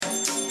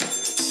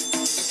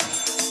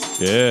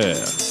Yeah.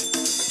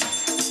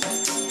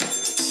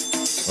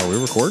 Are we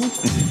recording?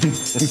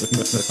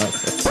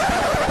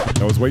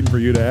 I was waiting for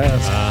you to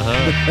ask.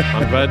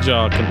 I'm glad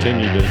y'all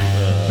continued it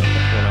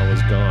when I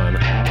was gone.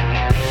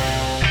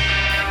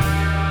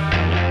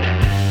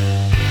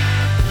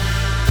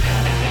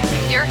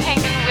 You're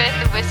hanging with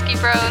the Whiskey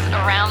Bros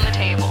around the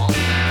table.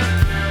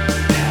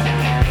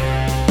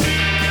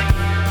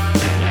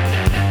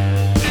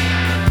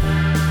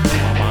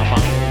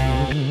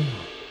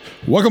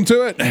 Welcome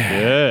to it.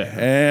 Yeah.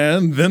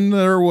 And then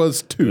there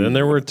was two. Then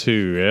there were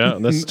two. Yeah,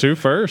 that's two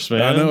first,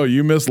 man. I know,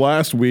 you missed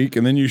last week,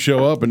 and then you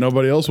show up, and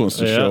nobody else wants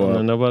to show up.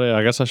 And nobody.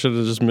 I guess I should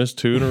have just missed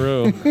two in a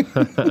row.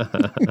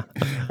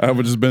 I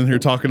would just been here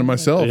talking to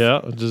myself.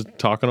 Yeah, just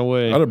talking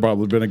away. I'd have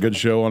probably been a good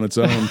show on its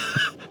own.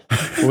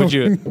 Would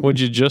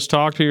you just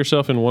talk to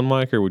yourself in one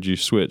mic, or would you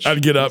switch?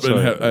 I'd get up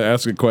and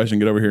ask a question,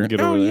 get over here. Get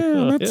over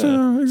there. That's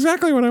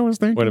exactly what I was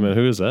thinking. Wait a minute,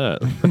 who is that?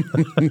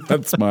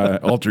 That's my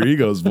alter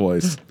ego's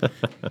voice.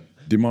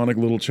 Demonic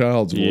little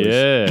child's voice.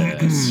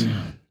 Yes.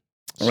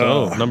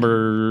 So,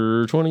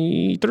 number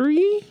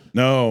 23?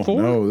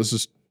 No, this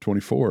is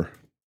 24.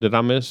 Did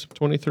I miss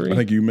 23? I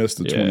think you missed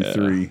the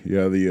 23.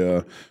 Yeah,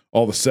 the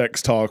all the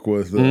sex talk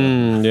with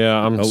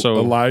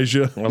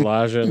Elijah.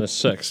 Elijah and the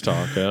sex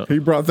talk. Yeah. He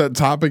brought that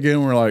topic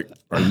in. We're like,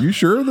 are you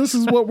sure this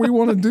is what we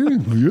want to do?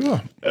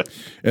 Yeah.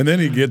 And then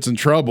he gets in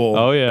trouble.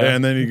 Oh, yeah.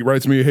 And then he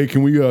writes me, hey,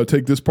 can we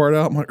take this part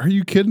out? I'm like, are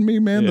you kidding me,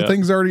 man? Yeah. The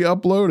thing's already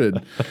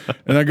uploaded.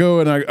 And I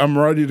go and I'm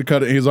ready to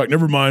cut it. And he's like,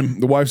 never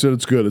mind. The wife said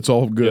it's good. It's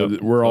all good.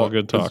 Yep. We're all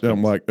good talking.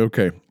 I'm like,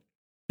 okay.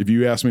 If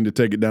you ask me to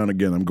take it down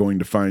again, I'm going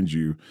to find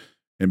you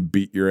and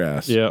beat your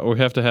ass. Yeah, we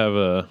have to have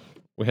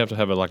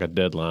like a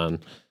deadline.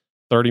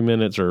 30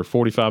 minutes or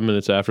 45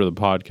 minutes after the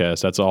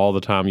podcast. That's all the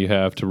time you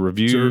have to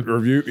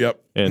review.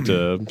 Yep. And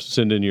to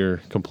send in your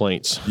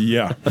complaints.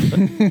 Yeah.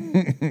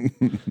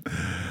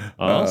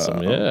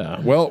 Awesome. Yeah.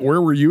 Well, where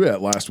were you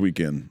at last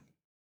weekend?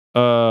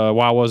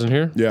 While I wasn't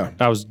here? Yeah.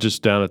 I was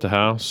just down at the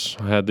house.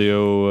 I had the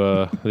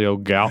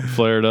old gout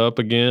flared up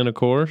again, of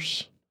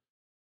course.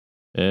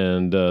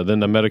 And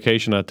then the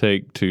medication I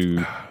take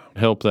to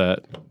help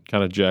that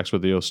kind of jacks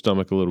with the old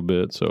stomach a little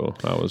bit. So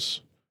I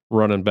was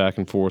running back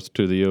and forth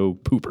to the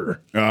old pooper.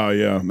 Oh,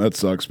 yeah. That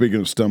sucks.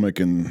 Speaking of stomach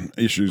and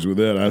issues with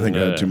it, I think I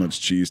had too much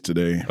cheese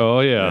today.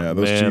 Oh, yeah.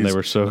 Man, they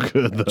were so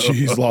good, though.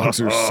 Cheese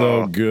logs are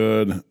so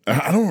good.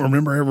 I don't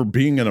remember ever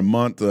being in a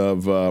month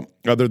of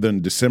other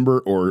than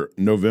December or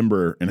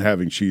November and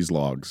having cheese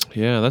logs.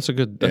 Yeah, that's a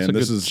good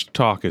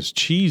talk is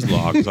cheese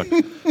logs. Like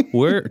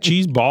where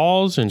cheese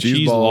balls and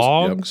cheese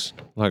logs?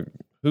 Yep. Like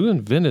who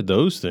invented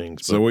those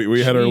things? So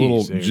we had our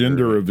little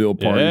gender reveal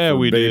party for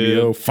Baby did.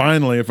 O.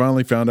 Finally, I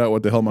finally found out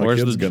what the hell my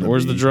kid's going to be.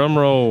 Where's the drum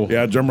roll?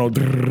 Yeah, drum roll.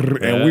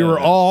 And we were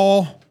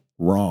all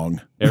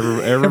wrong.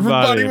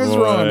 Everybody was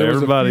wrong.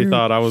 Everybody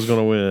thought I was going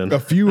to win. A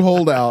few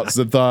holdouts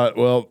that thought,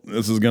 well,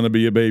 this is going to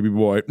be a baby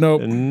boy.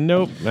 Nope.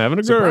 Having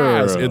a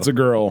Surprise, girl. It's a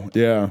girl.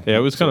 Yeah. Yeah,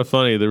 it was kind of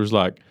funny. There was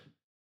like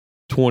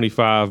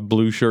 25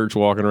 blue shirts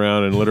walking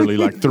around and literally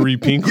like 3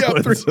 pink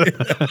ones.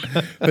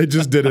 They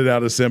just did it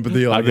out of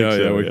sympathy. Like,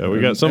 we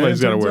got somebody's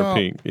got to wear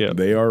pink. Yeah,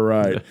 they are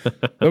right.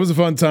 That was a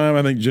fun time.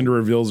 I think gender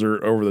reveals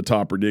are over the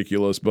top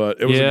ridiculous, but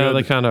it was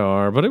they kind of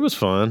are. But it was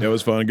fun. It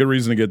was fun. Good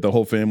reason to get the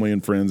whole family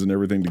and friends and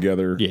everything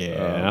together.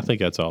 Yeah, I think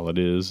that's all it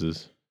is.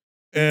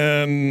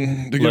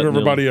 And to give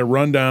everybody a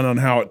rundown on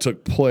how it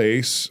took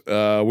place,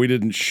 we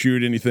didn't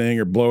shoot anything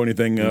or blow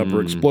anything up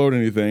or explode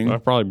anything. I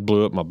probably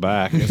blew up my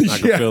back. I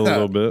could feel a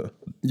little bit.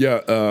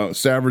 Yeah,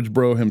 Savage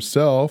Bro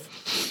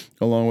himself,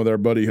 along with our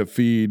buddy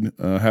Hafid,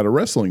 had a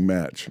wrestling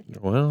match.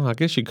 Well, I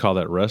guess you'd call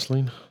that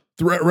wrestling.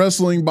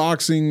 Wrestling,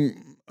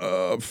 boxing,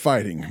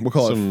 fighting. We'll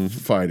call it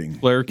fighting.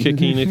 Flare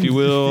kicking, if you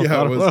will.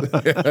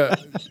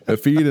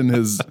 Hafid and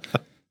his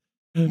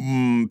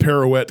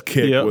pirouette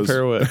kick was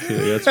pirouette.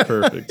 Yeah, that's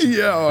perfect.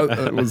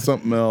 Yeah, it was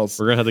something else.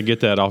 We're gonna have to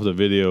get that off the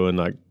video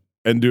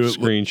and do it,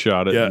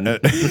 screenshot it. Yeah,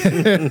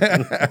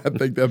 I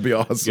think that'd be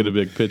awesome. Get a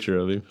big picture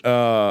of him.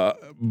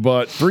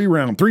 But 3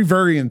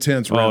 very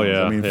intense rounds. Oh,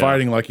 yeah, I mean,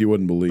 fighting like you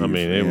wouldn't believe. I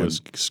mean, it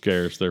was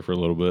scarce there for a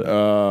little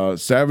bit.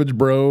 Savage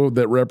Bro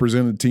that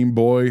represented Team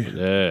Boy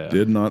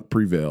did not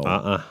prevail.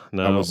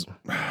 No. It's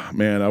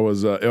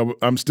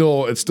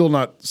still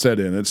not set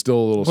in. It's still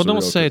a little. Well,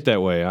 don't say it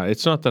that way.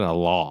 It's not that I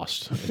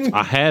lost.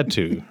 I had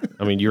to.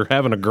 I mean, you're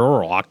having a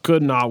girl. I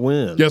could not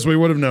win. Yes, we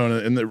would have known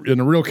it in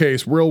the real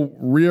case, real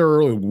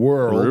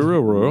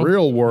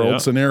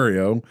world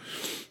scenario.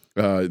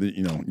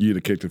 You'd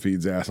have kicked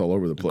Hafid's ass all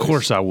over the place. Of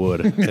course I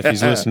would, if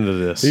he's listening to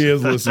this. He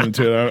is listening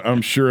to it.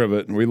 I'm sure of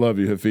it. And we love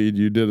you, Hafid.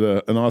 You did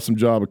an awesome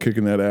job of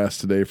kicking that ass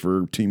today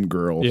for Team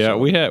Girl. Yeah, so.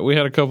 we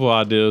had a couple of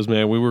ideas,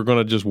 man. We were going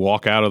to just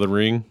walk out of the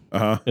ring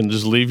and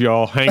just leave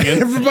y'all hanging.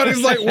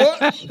 Everybody's like,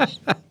 what?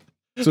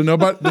 So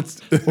nobody.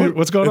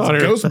 What's going on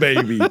here? Ghost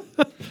baby.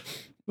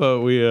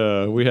 But we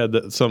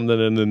had something,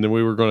 and then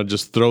we were going to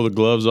just throw the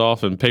gloves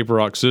off and paper,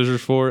 rock,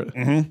 scissors for it.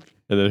 Mm-hmm.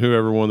 And then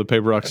whoever won the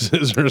paper, rock,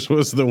 scissors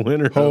was the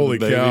winner. Holy of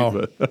the baby, cow.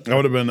 but- That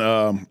would have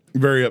been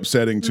very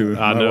upsetting to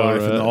I my know,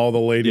 wife right? and all the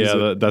ladies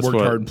Yeah, that worked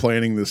what- hard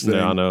planning this thing.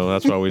 Yeah, I know.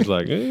 That's why we was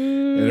like,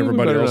 And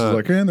everybody else is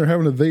like, man, they're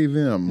having a they,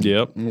 them.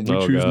 Yep. We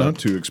Oh, choose God. not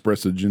to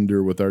express a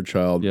gender with our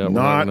child. yeah,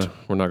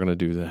 we're not gonna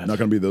do that. not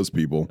going to be those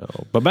people.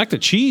 No. But back to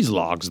cheese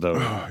logs,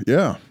 though.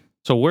 Yeah.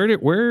 So I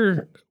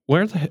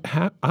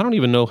don't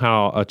even know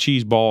how a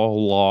cheese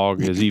ball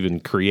log is even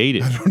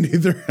created. I don't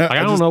either. Like,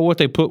 I don't know what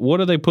they put. What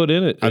do they put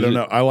in it? I Is don't it-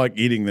 know. I like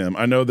eating them.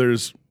 I know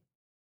there's,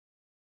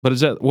 But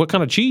is that what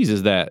kind of cheese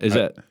is that? Is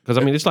that because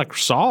I mean it's like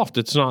soft.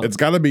 It's not. it's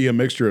got to be a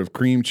mixture of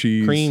cream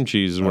cheese. cream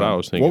cheese is what I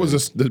was thinking. What was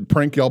this? The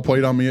prank y'all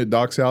played on me at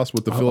Doc's house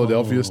with the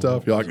Philadelphia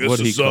stuff? You're like, this What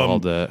is he some,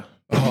 called that?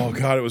 oh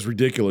God, it was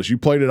ridiculous. You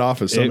played it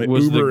off as some It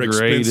was the uber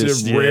expensive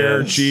greatest,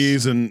 rare yes.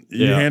 cheese, and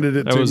you handed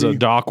it That to was me. a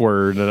doc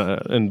word,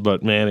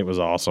 but man, it was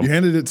awesome. You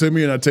handed it to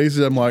me, and I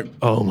tasted it. I'm like,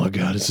 Oh my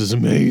god, this is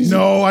amazing.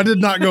 no, I did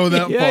not go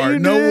that Yeah, far. you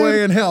No did.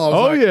 way in hell. I was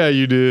Oh like, yeah,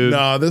 you did.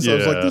 nah, this. I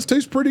was like, Yeah. this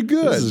tastes pretty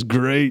good. This is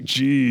great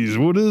cheese.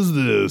 What is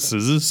this?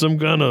 Is this some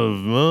kind of?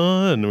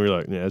 And we're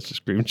like, yeah, it's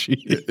just cream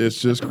cheese.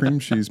 It's just cream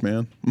cheese,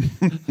 man.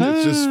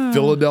 It's just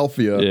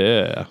Philadelphia.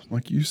 Yeah,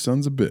 Like, you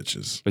sons of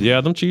bitches. but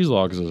yeah, them cheese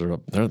logs are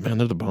up. They're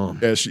the bomb.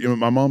 Yeah,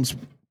 my mom's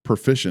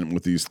proficient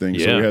with these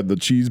things. So Yeah. we had the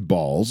cheese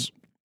balls,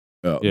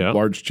 Yeah.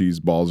 large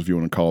cheese balls, if you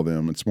want to call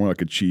them. It's more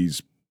like a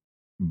cheese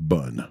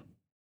bun.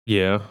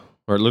 Yeah,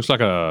 or it looks like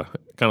a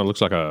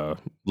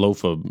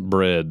loaf of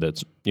bread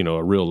that's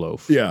a real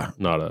loaf. Yeah,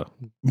 Not a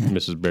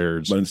Mrs.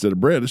 Baird's. but instead of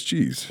bread, it's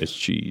cheese. It's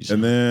cheese.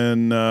 And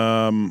then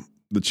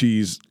the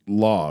cheese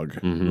log,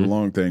 the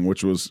long thing,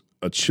 which was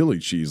a chili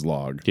cheese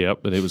log. Yep,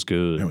 but it was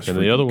good. It was And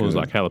the other freaking one was good.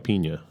 like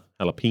jalapeno.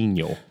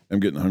 I'm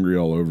getting hungry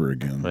all over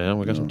again. Man,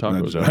 we got some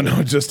tacos I out know.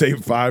 I just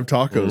ate 5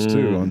 tacos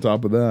too. Mm. On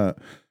top of that,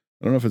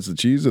 I don't know if it's the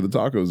cheese or the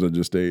tacos I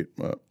just ate,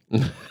 but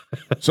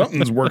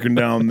something's working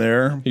down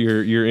there.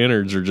 Your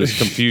innards are just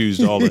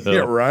confused all the hell. Yeah,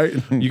 right.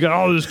 You got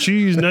all this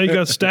cheese, now you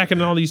got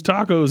stacking all these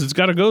tacos. It's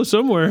got to go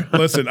somewhere.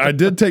 Listen, I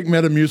did take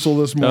Metamucil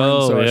this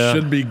morning, so I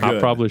should be good. I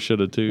probably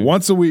should have too.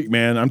 Once a week,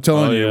 man. I'm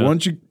telling you, yeah.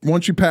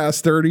 once you pass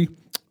 30,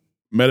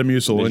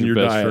 Metamucil Is in your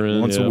your best diet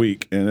friend, once a yeah.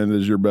 week, and it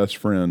is your best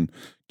friend.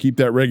 Keep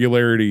that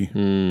regularity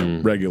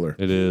regular.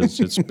 It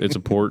is. It's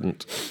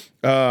important.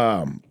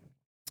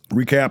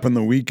 Recapping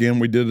the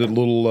weekend, we did a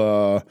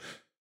little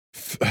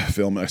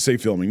film. I say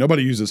filming.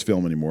 Nobody uses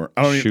film anymore.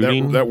 I don't Shooting?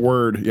 even that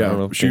word. I don't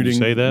know. Yeah, Can shooting. you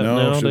say that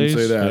No, shouldn't say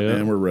nowadays? that. Yeah.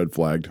 And we're red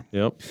flagged.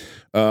 Yep.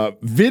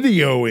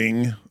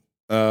 Videoing.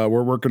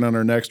 We're working on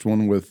our next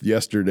one with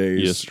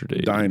yesterday's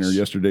diner,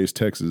 yesterday's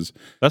Texas.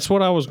 That's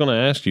what I was going to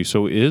ask you.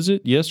 So is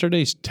it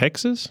yesterday's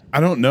Texas? I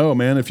don't know,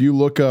 man. If you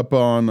look up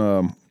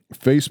on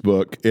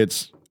Facebook,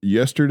 it's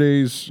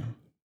yesterday's.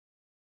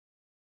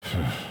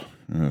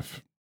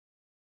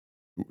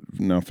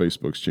 Now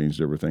Facebook's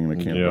changed everything, and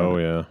I can't. Oh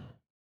yeah.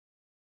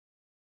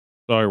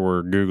 Sorry,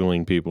 we're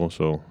Googling people,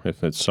 so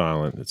if it's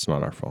silent, it's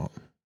not our fault.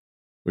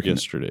 We can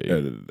Yesterday.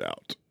 edit it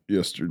out.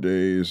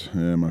 Yesterday's.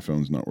 Yeah, my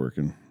phone's not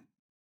working.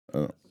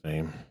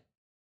 Same.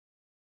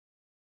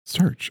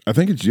 Search. I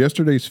think it's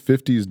yesterday's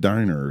 50s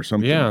diner or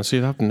something. Yeah,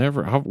 see,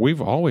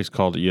 we've always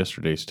called it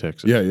yesterday's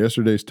Texas. Yeah,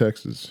 yesterday's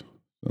Texas.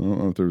 I don't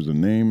know if there was a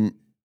name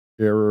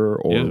error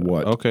or Yeah,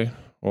 what. Okay.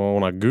 Well,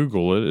 when I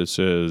Google it, it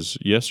says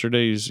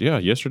yesterday's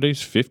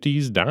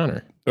 50s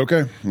diner.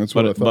 Okay, that's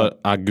what I thought. But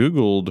I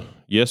Googled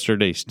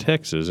yesterday's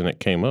Texas and it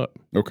came up.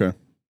 Okay.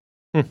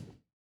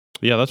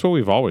 Yeah, that's what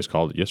we've always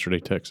called it, yesterday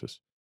Texas.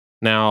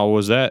 Now,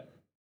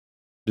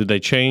 did they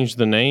change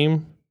the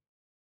name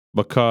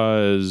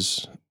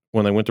because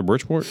when they went to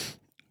Bridgeport?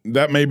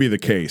 That may be the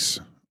case.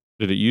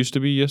 Did it used to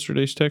be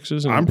yesterday's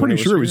Texas? I'm pretty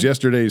sure it was here?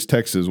 yesterday's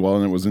Texas,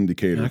 and it was in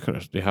Decatur. I could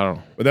have. I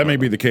don't. But that may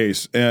be the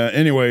case.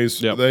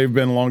 Anyways, Yep. they've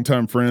been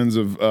longtime friends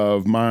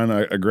of mine.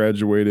 I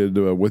graduated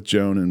with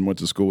Joan and went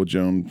to school with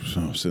Joan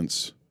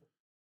since.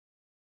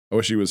 I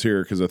wish he was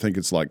here because I think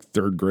it's like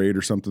 3rd grade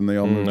or something. They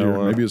all moved no,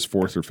 here. Maybe it's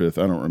 4th or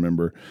 5th. I don't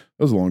remember.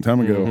 It was a long time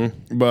ago.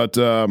 But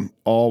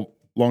all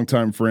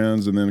longtime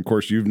friends, and then of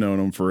course you've known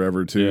them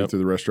forever too Yep. through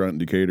the restaurant in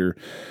Decatur.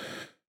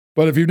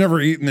 But if you've never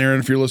eaten there,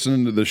 and if you're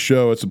listening to the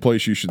show, it's a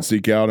place you should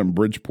seek out in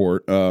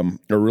Bridgeport. A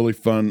really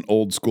fun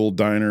old school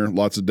diner,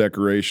 lots of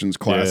decorations,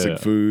 classic Yeah.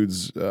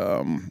 foods.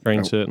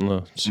 Train set in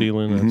the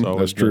ceiling. Mhm, That's always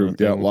that's true. been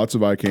a Yeah, thing. lots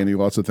of eye candy,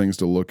 lots of things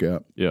to look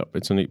at. Yep,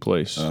 it's a neat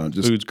place.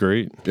 just- Food's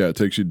great. Yeah, it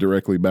takes you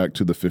directly back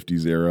to the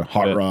 50s era.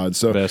 Hot Bet- rods.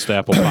 So Best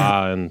apple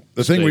pie and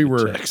the thing we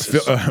were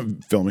Texas.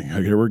 filming.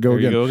 Here we go There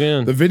you again. go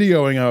again. The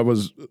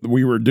videoing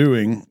we were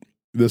doing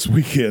this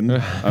weekend.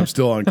 I'm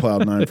still on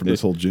cloud 9 from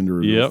this whole gender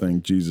reveal Yep.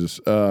 thing.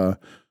 Jesus.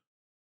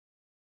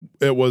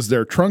 It was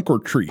their trunk or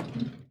treat.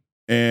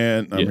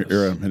 And Yes.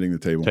 I'm hitting the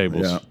table.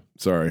 Tables. Yeah.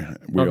 Sorry.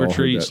 We Trunk or all heard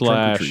treat that.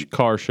 Trunk or / treat.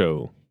 car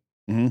show.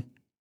 Mhm.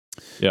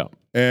 Yeah,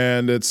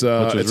 And it's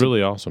which is it's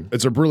really awesome.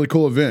 it's a really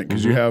cool event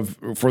because you have,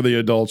 for the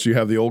adults, you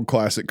have the old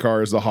classic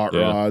cars, the hot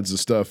Yeah. rods, the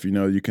stuff,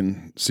 you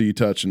can see,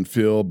 touch, and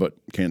feel, but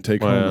can't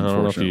take Well, home, I don't know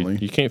if unfortunately.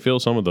 you can't feel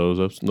some of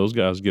those. Those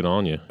guys get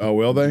on you. Oh,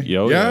 will they?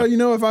 Oh, yeah.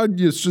 If I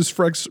just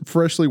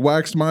freshly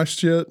waxed my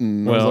shit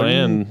and I was Well, like,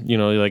 and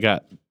they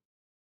got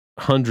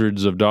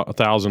hundreds of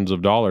thousands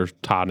of dollars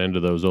tied into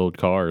those old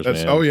cars,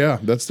 man. Oh yeah,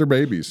 that's their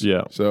babies.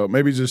 Yeah. So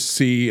maybe just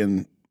see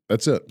and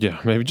that's it. Yeah,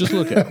 maybe just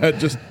look at it.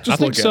 just I think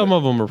look at some it.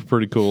 of them are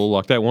pretty cool.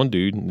 Like that one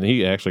dude,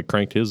 he actually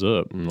cranked his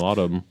up, and a lot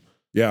of them.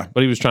 Yeah.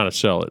 But he was trying to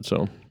sell it,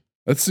 so.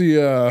 That's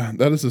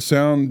that is the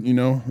sound,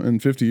 in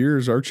 50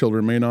 years, our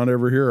children may not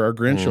ever hear, our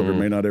grandchildren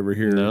may not ever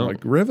hear. No. Like,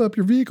 rev up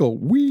your vehicle.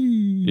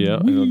 Wee. Yeah,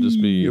 it'll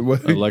just be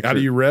electric. How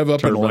do you rev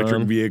up an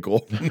electric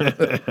vehicle?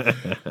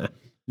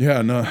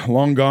 Yeah, no,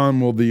 long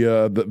gone will the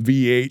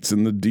V8s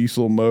and the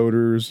diesel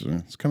motors.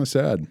 It's kind of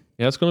sad.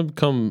 Yeah, it's gonna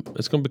become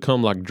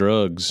like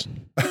drugs.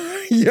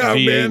 Yeah,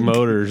 V8 man.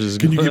 motors is.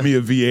 Can you give me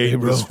a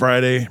V8 bro. this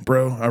Friday,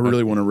 bro? I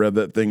really want to rev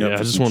that thing up. Yeah, I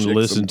for just some want to chicks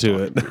listen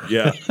to it.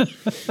 Yeah.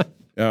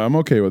 Yeah, I'm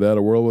okay with that.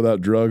 A world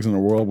without drugs and a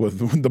world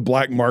with the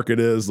black market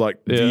is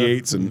like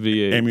V8s and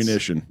V8s.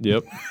 ammunition.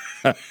 Yep,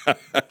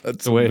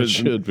 That's the way it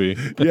vision. should be.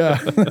 Yeah.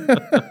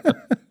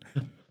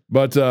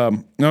 But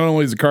not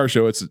only is it a car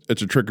show, it's a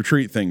trick or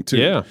treat thing too.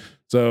 Yeah.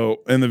 So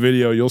in the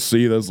video, you'll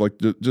see there's like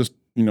just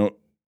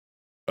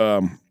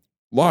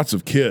lots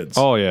of kids.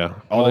 Oh yeah,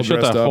 All they shut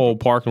dressed that up. whole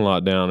parking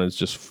lot down. It's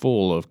just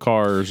full of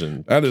cars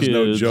and That is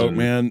no kids joke, and-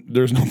 man.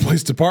 There's no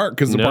place to park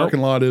because the Nope.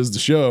 parking lot is the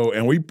show,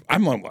 and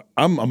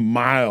I'm a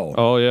mile,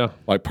 Oh yeah,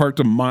 like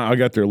parked a mile. I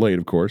got there late,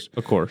 of course,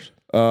 of course.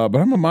 but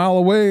I'm a mile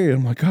away.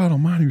 I'm like, God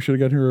Almighty, we should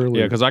have got here early.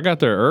 Yeah, because I got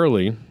there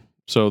early,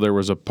 so there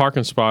was a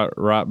parking spot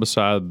right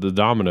beside the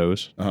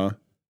Domino's. Uh-huh.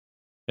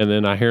 And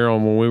then I hear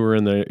them when we were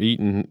in there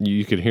eating.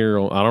 You could hear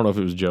them. I don't know if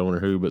it was Joan or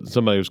who, but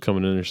somebody was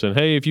coming in there saying,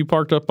 "Hey, if you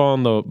parked up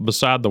on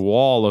beside the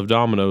wall of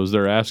Domino's,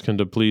 they're asking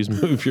to please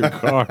move your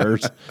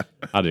cars."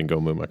 I didn't go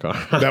move my car.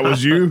 That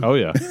was you. Oh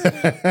yeah,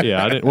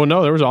 yeah. I didn't. Well,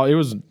 no, it was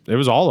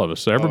all of us.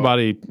 So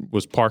everybody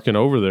was parking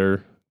over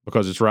there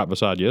because it's right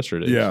beside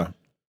yesterday's. Yeah.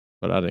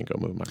 But I didn't go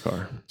move my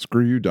car.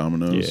 Screw you,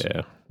 Domino's.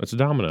 Yeah, it's a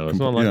Domino. It's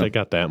not like Yeah. they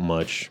got that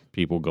much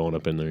people going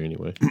up in there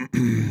anyway.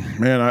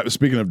 Man,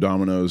 speaking of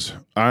Domino's,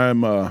 I've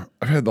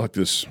had like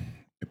this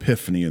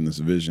epiphany and this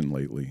vision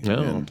lately.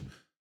 Oh.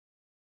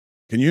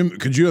 And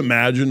could you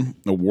imagine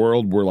a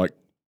world where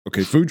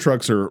food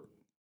trucks are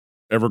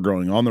ever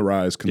growing on the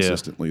rise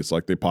consistently. It's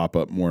like they pop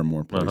up more and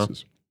more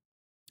places.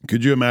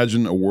 Could you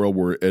imagine a world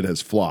where it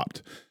has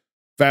flopped?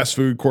 Fast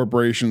food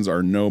corporations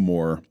are no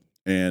more.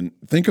 And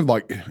think of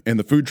and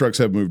the food trucks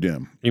have moved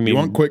in. You mean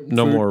want quick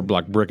no food? more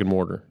like brick and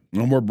mortar?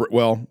 No more.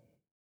 Well,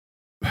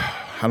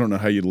 I don't know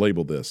how you'd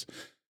label this.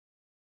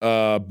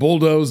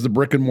 Bulldoze the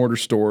brick and mortar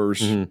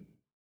stores, and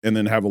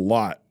then have a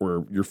lot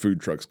where your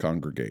food trucks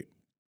congregate.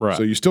 Right.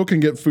 So you still can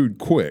get food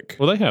quick.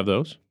 Well, they have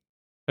those.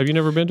 Have you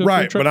never been to a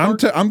food truck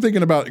but park? I'm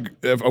thinking about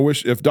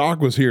if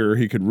Doc was here,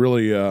 he could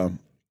really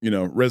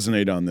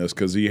resonate on this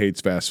because he hates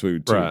fast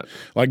food too. Right.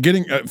 Like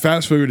getting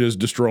fast food is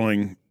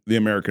destroying the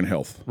American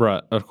health.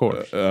 Right, of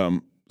course. So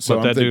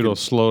but that dude will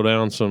slow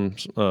down some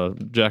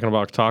Jack in the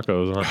Box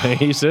tacos.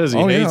 He says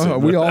he hates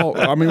it. we're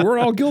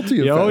all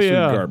guilty of fast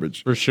food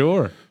garbage for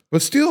sure.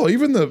 But still,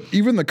 even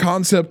the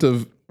concept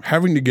of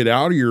having to get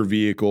out of your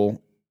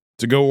vehicle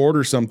to go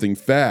order something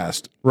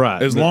fast,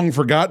 right, is long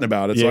forgotten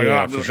about. It's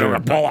Yeah, I'm for just sure.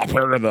 gonna pull up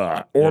here to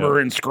the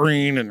ordering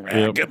screen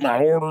and get my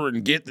order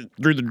and get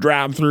through the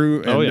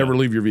drive-through and never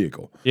leave your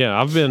vehicle.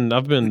 Yeah, I've done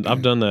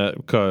that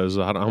because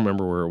I don't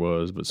remember where it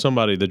was, but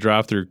somebody the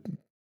drive-through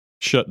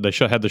had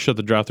to shut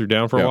the drive-through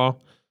down for a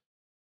while.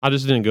 I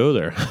just didn't go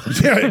there.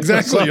 Yeah,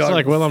 exactly. So I was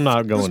like, well, I'm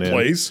not going this in.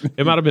 place.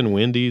 It might have been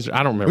Wendy's.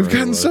 I don't remember. We've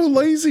gotten so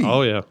lazy.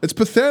 Oh yeah, it's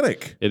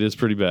pathetic. It is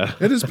pretty bad.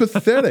 It is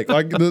pathetic.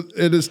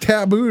 It is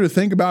taboo to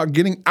think about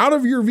getting out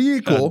of your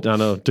vehicle. I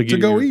know to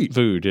go your eat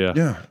food. Yeah,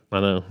 yeah.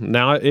 I know.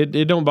 Now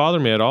it don't bother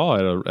me at all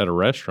at a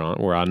restaurant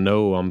where I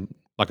know I'm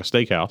like a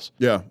steakhouse.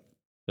 Yeah,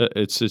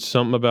 it's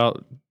something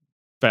about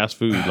fast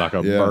food like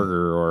a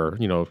burger or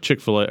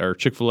Chick-fil-A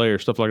or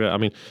stuff like that. I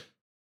mean,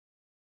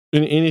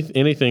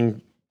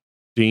 anything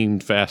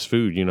deemed fast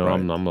food, right.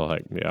 I'm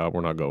like,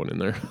 we're not going in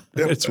there.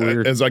 It's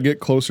weird. As I get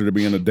closer to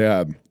being a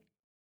dad,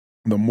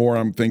 the more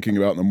I'm thinking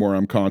about and the more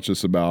I'm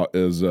conscious about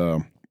is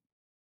I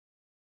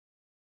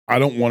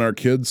don't want our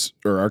kids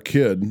or our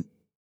kid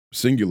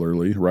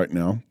singularly right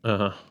now,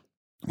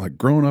 like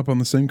growing up on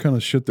the same kind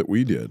of shit that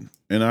we did.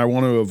 And I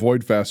want to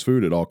avoid fast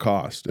food at all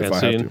costs if I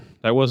have to.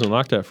 That wasn't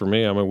like that for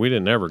me. I mean, we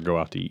didn't ever go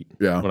out to eat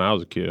when I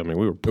was a kid. I mean,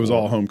 we were poor, it was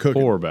all home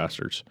cooking. Poor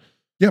bastards.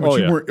 Yeah,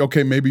 but you weren't,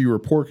 okay, maybe you were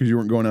poor because you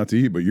weren't going out to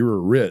eat, but you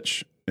were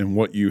rich in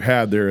what you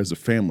had there as a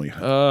family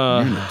unit.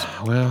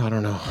 Well, I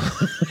don't know.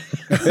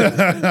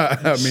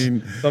 I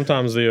mean,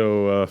 sometimes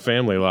the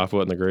family life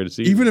wasn't the greatest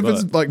either. Even if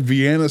it's like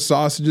Vienna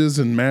sausages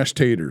and mashed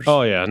taters.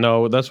 Oh, yeah.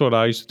 No, that's what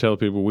I used to tell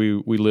people.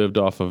 We lived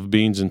off of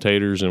beans and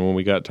taters, and when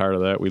we got tired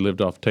of that, we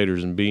lived off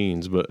taters and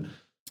beans. But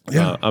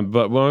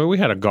but when we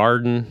had a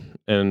garden,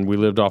 and we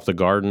lived off the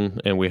garden,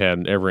 and we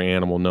had every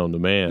animal known to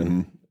man.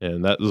 Mm-hmm.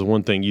 And that was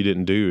one thing you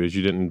didn't do is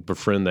you didn't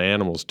befriend the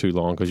animals too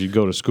long because you'd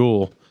go to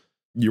school.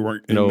 You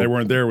weren't, they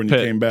weren't there when you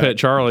came back. Pet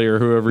Charlie or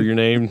whoever your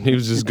name, he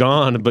was just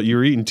gone, but you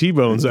were eating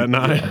T-bones that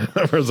night.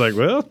 I was like,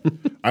 well.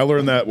 I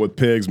learned that with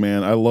pigs,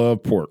 man. I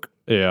love pork.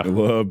 Yeah. I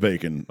love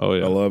bacon. Oh,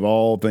 yeah. I love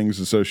all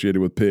things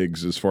associated with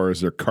pigs as far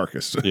as their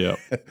carcass. Yeah.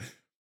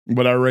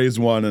 But I raised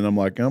one, and I'm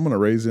like, I'm going to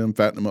raise him,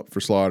 fatten him up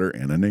for slaughter,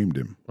 and I named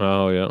him.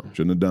 Oh, yeah.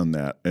 Shouldn't have done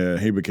that.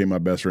 He became my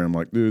best friend. I'm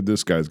like, dude,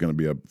 this guy's going to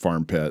be a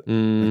farm pet.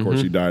 And of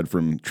course, he died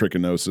from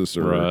trichinosis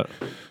or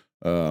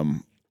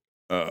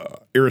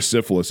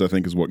erysipelas, I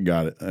think is what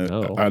got it.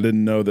 I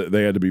didn't know that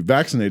they had to be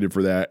vaccinated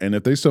for that. And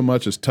if they so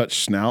much as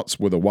touch snouts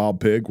with a wild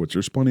pig, which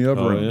there's plenty of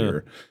around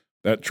here,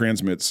 that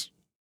transmits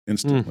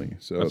instantly.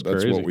 So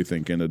that's what we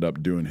think ended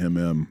up doing him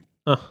in.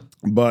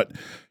 But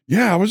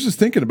yeah, I was just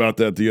thinking about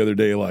that the other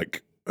day.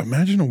 Like,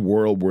 imagine a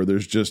world where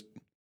there's just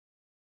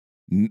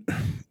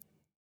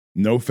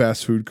no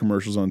fast food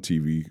commercials on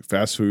TV.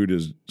 Fast food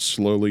is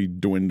slowly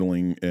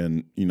dwindling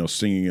and,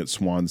 singing its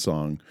swan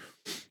song,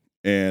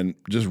 and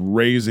just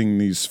raising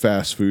these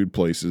fast food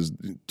places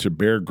to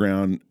bare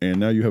ground. And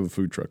now you have a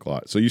food truck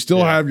lot. So you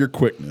still have your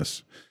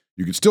quickness.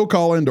 You can still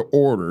call in to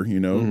order,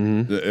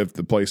 if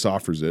the place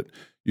offers it.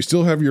 You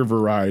still have your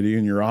variety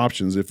and your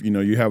options. If,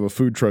 you have a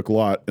food truck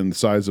lot in the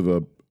size of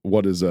a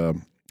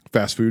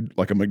fast food,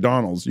 like a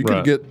McDonald's, you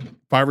could get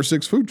 5 or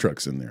 6 food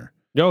trucks in there.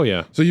 Oh,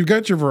 yeah. So you've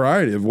got your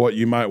variety of what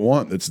you might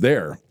want that's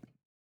there.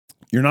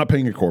 You're not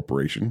paying a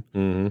corporation.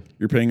 Mm-hmm.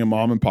 You're paying a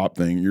mom and pop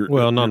thing.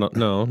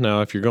 No.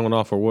 Now, if you're going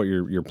off of what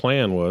your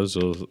plan was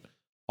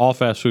all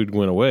fast food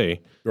went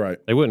away. Right.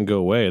 They wouldn't go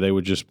away. They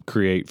would just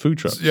create food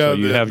trucks. Yeah, so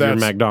you'd have your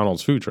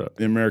McDonald's food truck.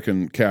 The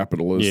American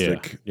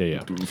capitalistic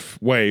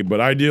way.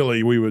 But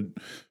ideally,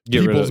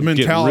 people's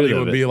mentality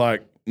would be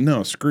like,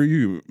 no, screw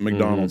you,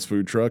 McDonald's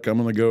food truck. I'm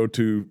going to go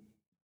to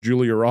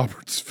Julia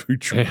Roberts'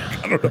 food truck.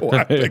 I don't know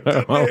why I picked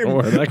that name. I don't know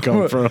where that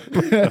come from.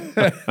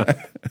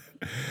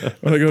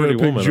 I'm going to go to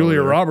pick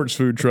Julia Roberts'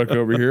 food truck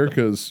over here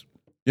because,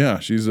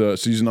 she's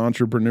an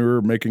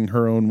entrepreneur making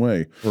her own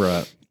way.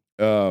 Right.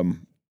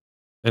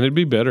 And it'd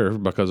be better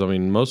because,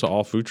 most of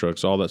all food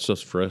trucks, all that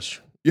stuff's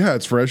fresh. Yeah,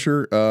 it's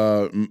fresher.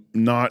 And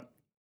I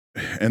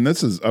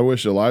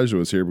wish Elijah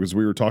was here because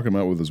we were talking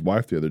about it with his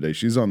wife the other day.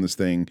 She's on this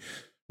thing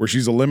where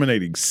she's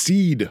eliminating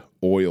seed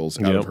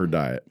oils out of her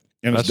diet.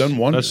 And it's done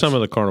wonders. That's some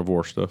of the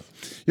carnivore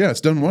stuff. Yeah, it's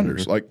done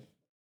wonders. Like,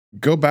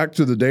 go back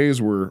to the days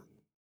where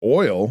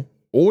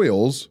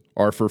oils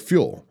are for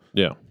fuel.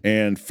 Yeah.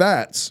 And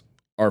fats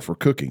are for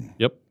cooking.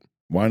 Yep.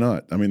 Why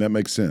not? That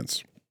makes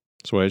sense.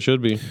 That's the way it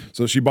should be.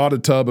 So she bought a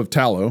tub of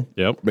tallow.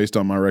 Yep. Based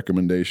on my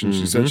recommendation.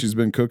 She said she's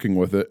been cooking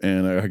with it,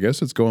 and I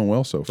guess it's going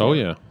well so far. Oh,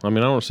 yeah. I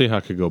don't see how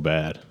it could go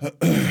bad.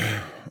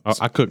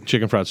 I cooked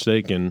chicken fried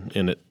steak in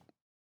it,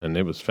 and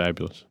it was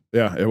fabulous.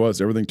 Yeah, it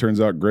was. Everything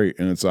turns out great,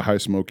 and it's a high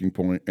smoking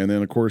point. And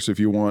then, of course, if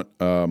you want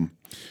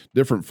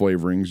different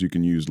flavorings, you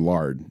can use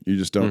lard. You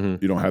just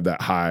don't you don't have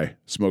that high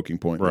smoking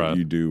point that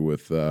you do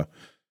with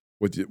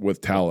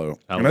tallow.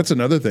 And that's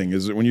another thing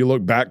is that when you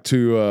look back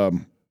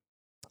to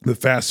the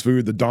fast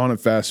food, the dawn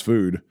of fast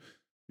food.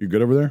 You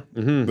good over there?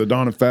 Mm-hmm. The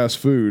dawn of fast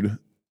food.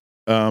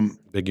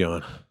 Big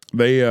yawn.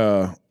 They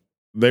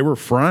were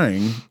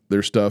frying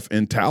their stuff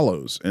in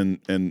tallows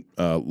and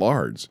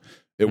lards.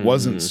 It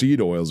wasn't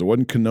seed oils. It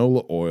wasn't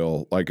canola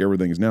oil like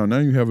everything is now. Now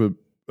you have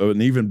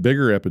an even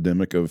bigger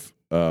epidemic of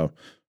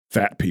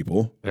fat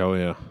people. Oh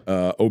yeah.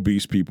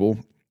 Obese people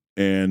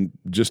and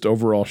just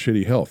overall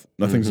shitty health.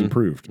 Nothing's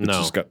improved.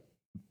 It's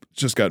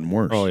just gotten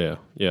worse. Oh yeah.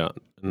 Yeah.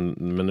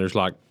 And there's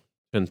like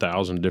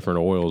 10,000 different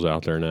oils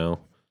out there now.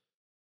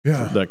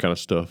 Yeah. That kind of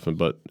stuff.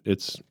 But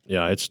it's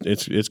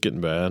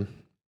getting bad.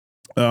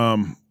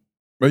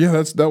 But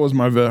yeah, that was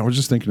my I was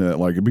just thinking that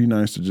it'd be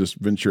nice to just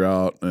venture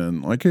out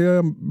and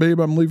hey, babe,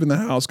 I'm leaving the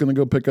house, gonna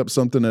go pick up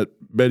something at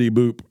Betty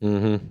Boop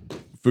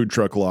food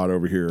truck lot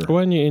over here. Well,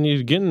 and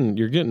you're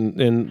getting,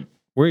 and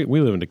we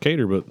live in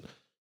Decatur, but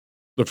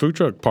the food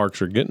truck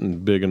parks are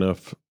getting big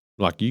enough.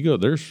 Like you go,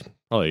 there's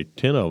probably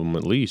 10 of them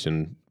at least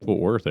in Fort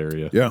Worth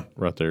area. Yeah,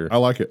 right there. I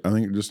like it. I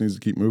think it just needs to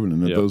keep moving.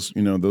 And if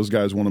those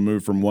guys want to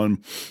move from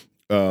one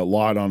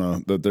lot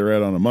that they're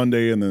at on a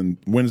Monday, and then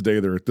Wednesday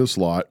they're at this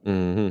lot.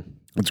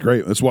 That's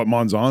great. That's what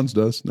Monzon's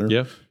does.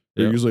 They're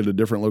usually at a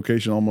different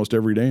location almost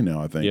every day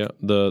now, I think. Yeah.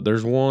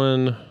 There's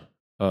one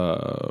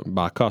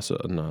by Casa.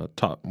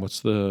 What's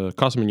the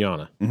Casa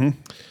Manana?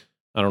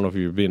 I don't know if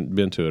you've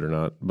been to it or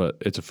not, but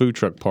it's a food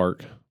truck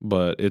park.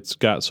 But it's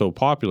got so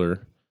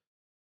popular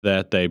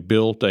that they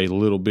built a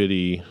little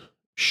bitty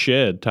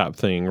shed type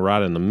thing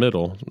right in the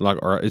middle,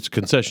 or it's a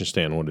concession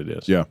stand. What it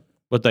is. Yeah.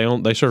 But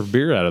they serve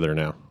beer out of there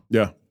now.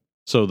 Yeah.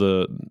 So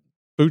the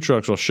food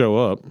trucks will show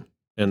up.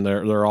 And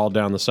they're all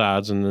down the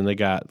sides, and then they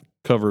got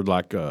covered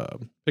like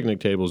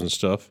picnic tables and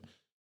stuff.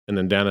 And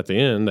then down at the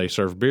end, they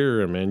serve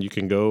beer, and man, you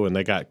can go, and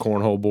they got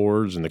cornhole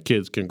boards, and the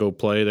kids can go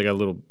play. They got a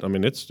little.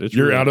 It's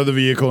you're really, out of the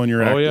vehicle and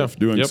you're active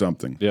doing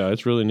something. Yeah,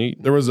 it's really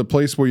neat. There was a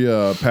place we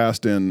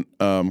passed in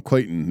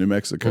Clayton, New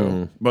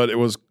Mexico, but it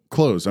was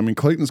closed.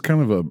 Clayton's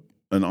kind of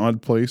an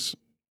odd place.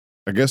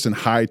 I guess in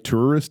high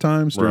tourist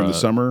times during the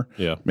summer,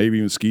 maybe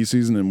even ski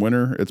season in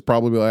winter, it's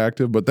probably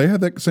active. But they had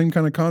that same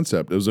kind of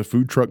concept. It was a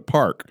food truck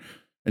park.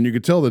 And you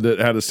could tell that it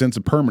had a sense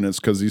of permanence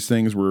because these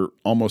things were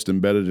almost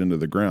embedded into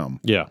the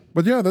ground. Yeah.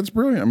 But yeah, that's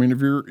brilliant. I mean,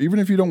 even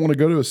if you don't want to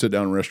go to a sit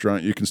down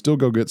restaurant, you can still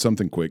go get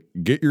something quick.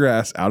 Get your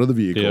ass out of the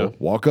vehicle,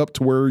 walk up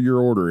to where your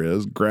order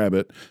is, grab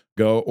it,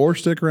 go, or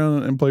stick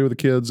around and play with the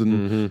kids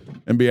and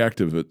be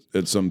active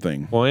at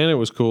something. Well, and it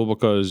was cool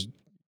because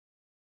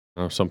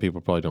some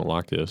people probably don't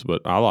like this,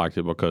 but I liked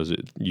it because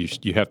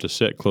you have to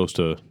sit close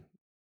to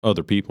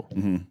other people.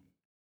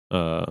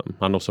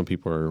 I know some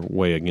people are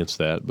way against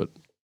that, but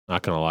I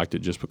kind of liked it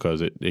just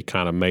because it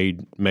kind of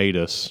made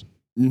us,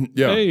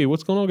 hey,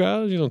 what's going on,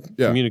 guys?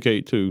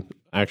 Communicate to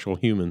actual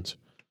humans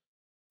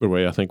the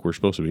way I think we're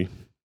supposed to be,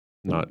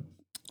 not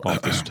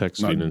off this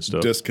texting and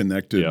stuff.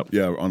 Disconnected,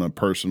 on a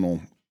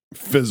personal,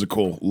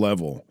 physical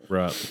level.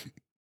 Right.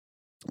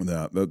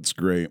 That's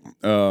great.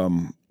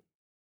 Haywire.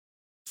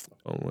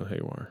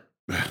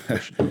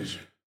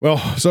 Well,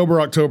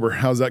 Sober October,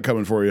 how's that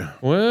coming for you?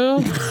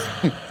 Well,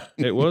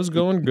 it was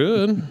going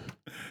good.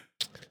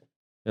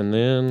 And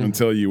then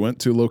until you went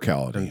to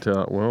locality.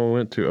 We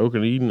went to Oak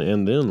and Eden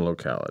and then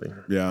locality.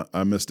 Yeah,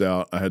 I missed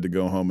out. I had to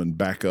go home and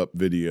back up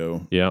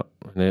video. Yeah,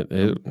 and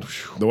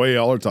the way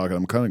y'all are talking,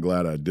 I'm kind of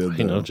glad I did.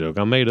 No joke.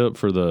 I made up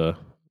for the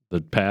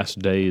past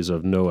days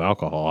of no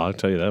alcohol. I'll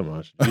tell you that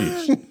much.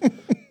 Jeez.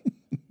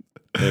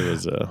 It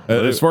was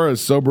as far as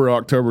Sober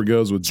October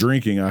goes with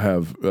drinking, I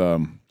have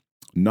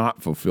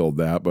not fulfilled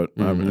that, but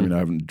I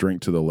haven't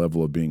drank to the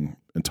level of being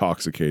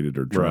intoxicated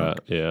or drunk.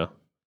 Right, yeah.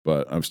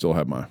 But I've still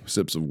had my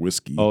sips of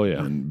whiskey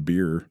and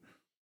beer.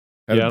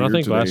 And I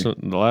think last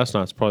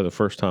night's probably the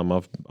first time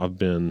I've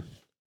been,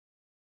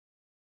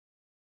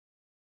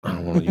 I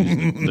don't want to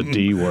use the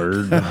D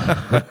word.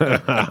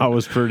 I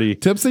was pretty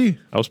tipsy.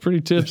 I was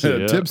pretty tipsy.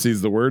 Yeah.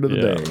 Tipsy's the word of the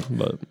day.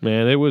 But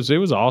man, it was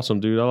awesome,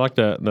 dude. I like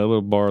that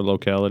little bar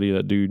locality.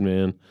 That dude,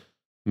 man,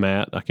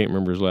 Matt. I can't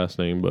remember his last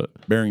name, but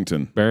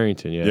Barrington.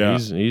 Yeah.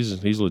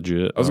 He's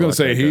legit. I was going to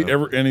say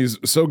and he's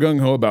so gung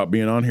ho about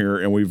being on here,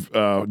 and we've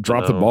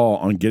dropped the ball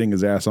on getting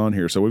his ass on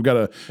here. So we've got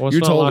to. Well,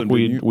 it's not like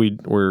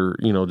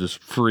we're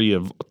just free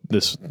of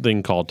this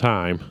thing called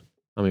time.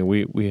 I mean,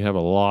 we have a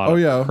lot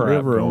of crap we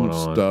have our going own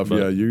on, stuff. But,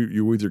 yeah,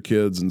 you with your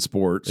kids and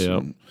sports.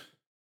 Yeah.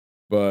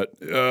 But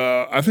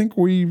I think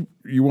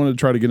you want to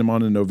try to get him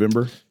on in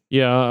November.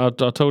 Yeah, I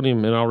told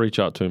him, and I'll reach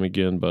out to him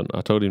again, but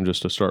I told him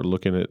just to start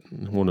looking at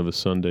one of his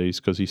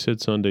Sundays because he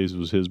said Sundays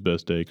was his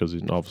best day because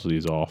obviously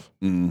he's off.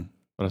 Mm.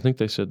 But I think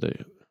they said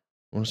I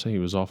want to say he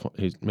was off.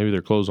 Maybe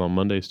they're closed on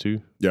Mondays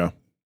too. Yeah.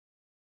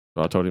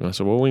 So I told him, I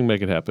said, well, we can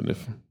make it happen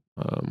if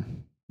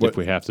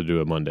we have to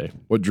do it Monday.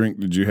 What drink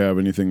did you have?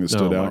 Anything that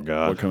stood out? My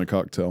God. What kind of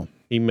cocktail?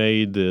 He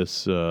made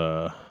this.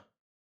 Half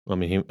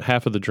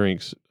of the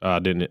drinks I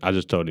didn't. I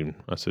just told him.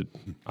 I said,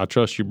 I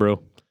trust you,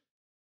 bro.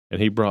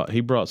 And he brought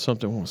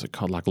something. What was it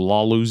called? Like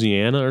La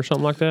Louisiana or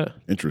something like that.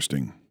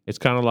 Interesting. It's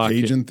kind of like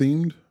Cajun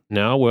themed.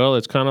 No, well,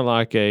 it's kind of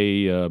like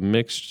a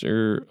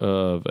mixture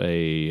of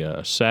a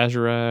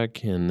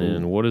Sazerac and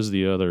then what is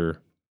the other?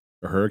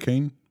 A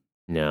Hurricane?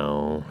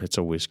 No, it's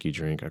a whiskey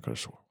drink. I could have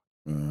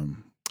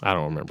sworn. I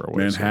don't remember what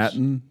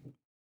Manhattan.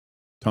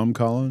 Tom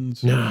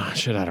Collins? No,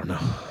 shit, I don't know.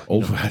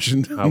 Old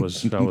fashioned. I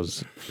was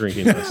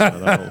drinking this.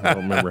 I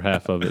don't remember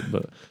half of it,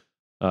 but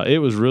it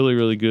was really,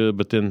 really good.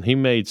 But then he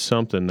made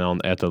something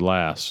at the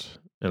last,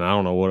 and I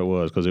don't know what it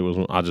was because it was.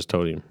 I just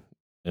told him,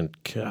 and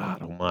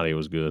God Almighty, it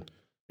was good.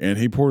 And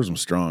he pours them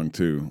strong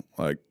too.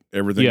 Like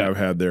everything I've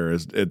had there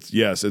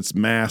it's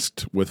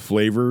masked with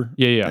flavor.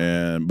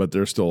 Yeah. But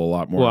there's still a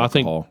lot more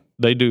alcohol. I think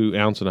they do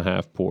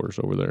 1.5 pours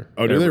over there.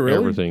 Oh, do they really?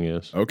 Everything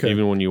is okay.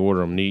 Even when you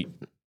order them neat.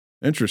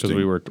 Interesting.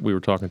 Because we were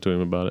talking to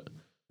him about it.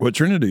 Well,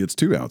 Trinity, it's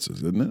 2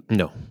 ounces, isn't it?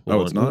 No.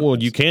 It's not? Well,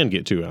 you can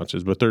get 2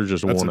 ounces, but there's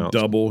just That's 1 a ounce.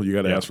 double. You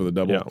got to ask for the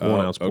double. Yeah,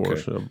 1 ounce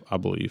pours, I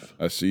believe.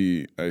 I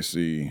see.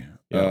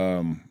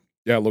 Yeah.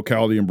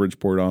 Locality in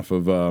Bridgeport off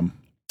of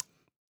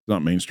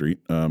not Main Street.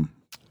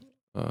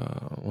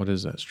 What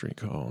is that street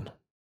called?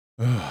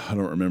 I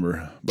don't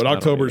remember. But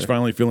October is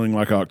finally feeling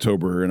like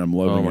October, and I'm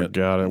loving it. Oh, my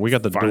God. We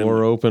got the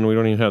door open. We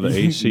don't even have the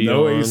AC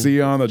no on. AC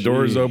on. The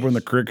door's open.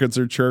 The crickets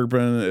are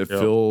chirping. It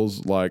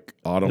feels like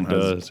autumn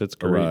It's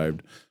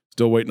arrived.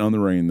 Still waiting on the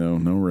rain, though.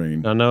 No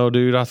rain. I know,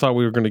 dude. I thought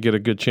we were going to get a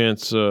good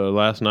chance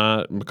last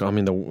night. I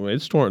mean, the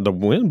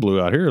wind blew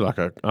out here like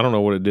I don't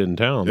know what it did in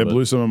town. It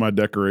blew some of my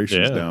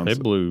decorations down. It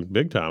blew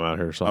big time out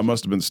here. So I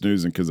must have been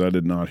snoozing because I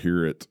did not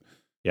hear it.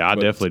 Yeah, I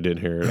definitely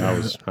didn't hear it.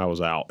 I was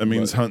out. That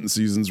means hunting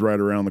season's right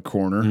around the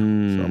corner. So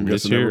I'm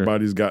guessing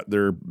everybody's got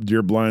their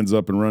deer blinds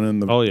up and running.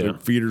 The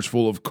feeders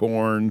full of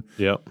corn.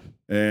 Yep.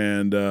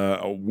 And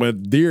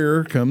with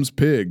deer comes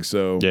pig.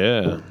 So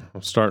yeah,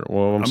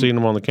 I'm seeing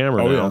them on the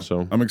camera now. Yeah.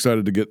 So I'm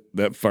excited to get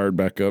that fired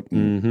back up.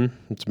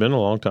 It's been a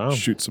long time.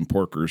 Shoot some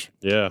porkers.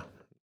 Yeah,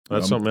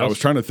 that's something else. I was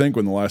trying to think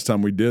when the last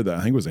time we did that.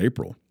 I think it was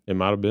April. It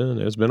might have been.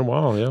 It's been a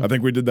while. Yeah, I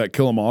think we did that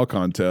kill 'em all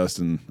contest,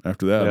 and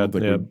after that, I don't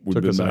think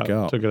we've been back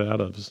out. Took it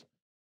out of us.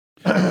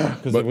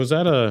 Was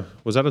that a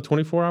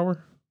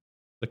 24-hour?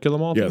 The kill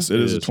 'em all? Yes,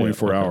 it is a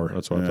 24-hour. Okay.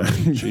 That's what I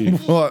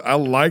thought. Well, I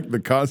like the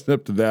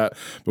concept of that,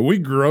 but we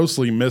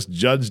grossly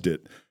misjudged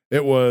it.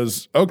 It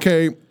was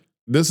okay.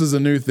 this is a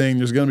new thing.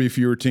 There's going to be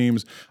fewer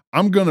teams.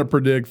 I'm going to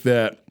predict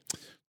that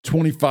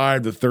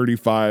 25 to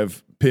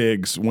 35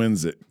 pigs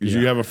wins it. Because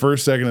you have a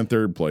first, second, and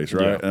third place,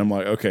 right? Yeah. And I'm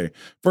like, okay,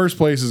 first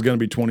place is going to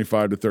be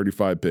 25 to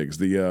 35 pigs.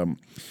 The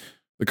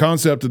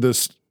concept of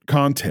this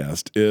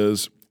contest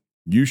is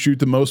you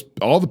shoot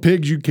all the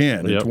pigs you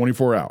can in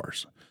 24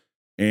 hours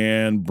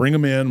and bring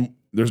them in.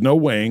 There's no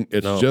weighing.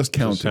 It's just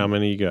counting. Just how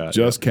many you got.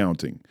 Just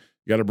counting.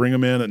 You got to bring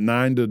them in at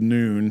 9 to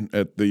noon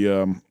at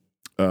the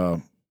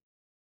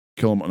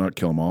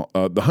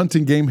the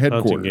hunting game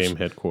headquarters. Hunting game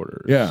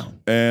headquarters. Yeah,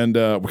 and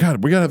we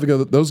got to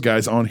have those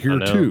guys on here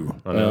too.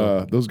 I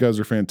know. Those guys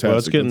are fantastic. Well,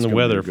 it's getting the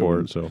weather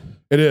for it, so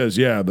it is.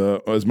 Yeah,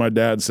 as my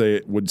dad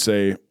would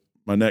say,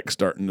 my neck's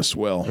starting to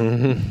swell.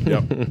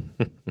 Yep.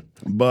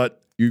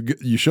 But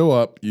you show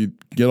up, you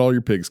get all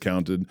your pigs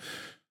counted.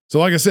 So,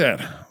 like I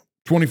said,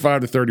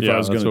 25 to 35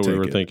 is going to take it. That's what we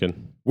were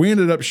thinking. We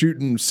ended up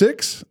shooting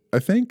 6, I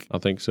think. I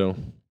think so.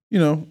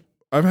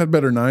 I've had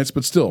better nights,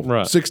 but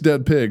still, 6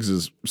 dead pigs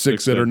is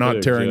 6 that are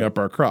not tearing up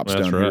our crops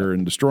down here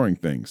and destroying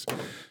things.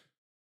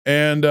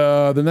 And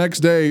the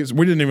next day,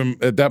 we didn't even,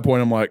 at that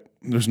point, I'm like,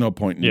 there's no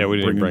point in we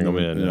didn't bring them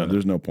in. Yeah,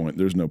 there's no point.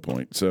 There's no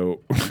point.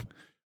 So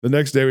the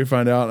next day we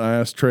find out, and I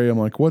asked Trey, I'm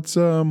like, what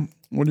are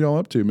y'all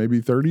up to?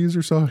 Maybe 30s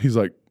or so? He's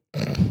like,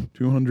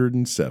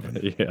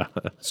 207. Yeah.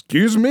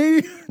 Excuse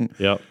me?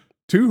 Yep.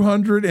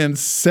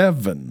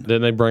 207.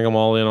 Then they bring them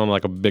all in on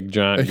like a big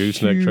giant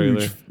gooseneck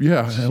trailer.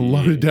 Yeah, I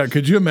loaded down.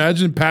 Could you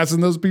imagine passing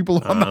those people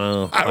on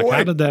the highway? Like,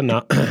 how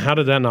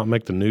did that not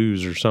make the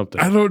news or something?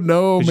 I don't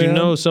know,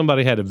 man.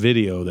 Somebody had a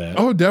video of that.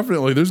 Oh,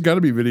 definitely. There's got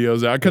to be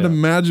videos. I could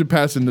imagine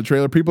passing the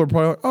trailer. People are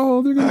probably like,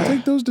 oh, they're going to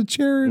take those to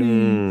charity.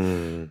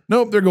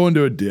 Nope, they're going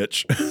to a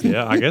ditch.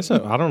 Yeah, I guess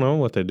I don't know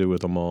what they do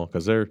with them all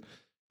because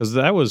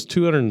that was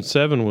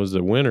 207 was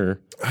the winner,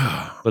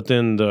 but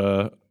then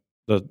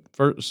the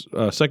first,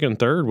 second, and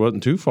third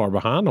wasn't too far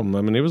behind them.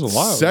 I mean, it was a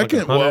lot.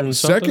 Second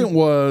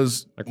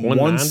was like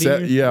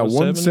 190.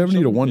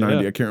 170 to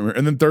 190. Yeah. I can't remember.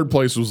 And then third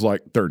place was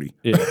like 30.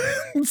 Yeah.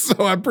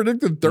 So I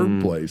predicted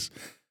third place.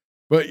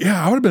 But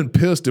yeah, I would have been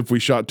pissed if we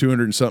shot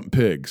 200 and something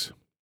pigs.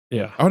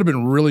 Yeah, I would have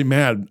been really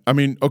mad. I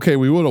mean, okay,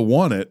 we would have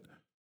won it.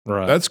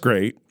 Right. That's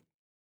great.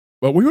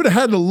 But we would have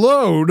had to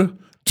load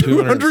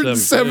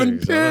 207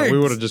 pigs. We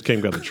would have just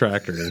got the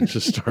tractor and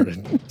just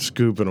started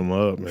scooping them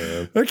up,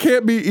 man. That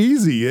can't be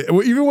easy.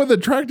 Even with a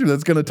tractor,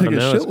 that's going to take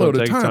a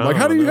shitload of time. Like,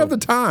 how do you have the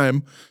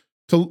time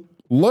to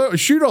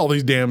shoot all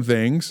these damn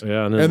things?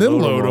 Yeah, and then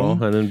load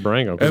them and then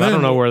bring them. Because I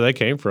don't know where they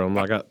came from.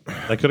 Like,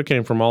 they could have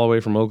came from all the way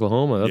from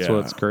Oklahoma. That's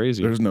what's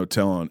crazy. There's no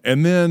telling.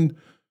 And then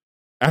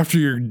after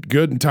you're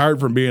good and tired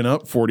from being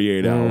up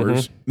 48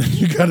 hours,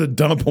 you got to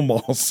dump them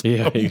all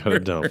somewhere. Yeah, you got to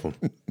dump them.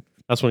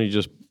 That's when you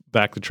just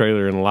back the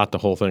trailer and light the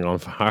whole thing on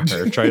fire.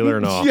 Trailer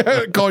and all.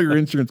 Yeah, call your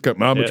insurance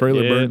company. My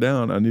trailer burned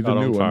down. I need a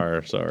new one.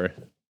 Fire. Sorry.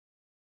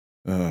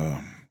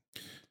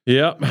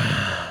 Yep.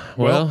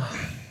 Well,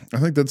 I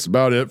think that's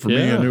about it for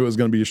me. I knew it was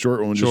going to be a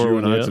short one, just you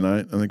and I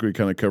tonight. I think we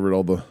kind of covered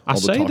all the. I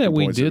say that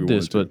we did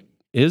this, but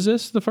is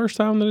this the first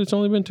time that it's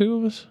only been 2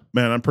 of us?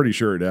 Man, I'm pretty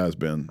sure it has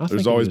been.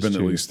 There's always been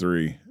at least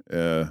 3.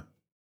 Yeah,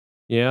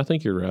 I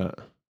think you're right.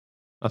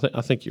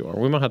 I think you are.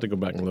 We might have to go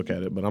back and look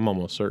at it, but I'm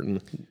almost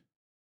certain.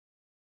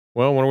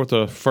 Well, I wonder what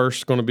the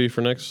first going to be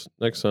for next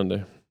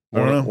Sunday.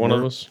 One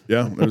of us.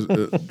 Yeah, there's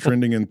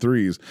trending in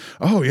 3s.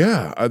 Oh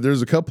yeah,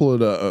 there's a couple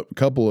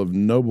of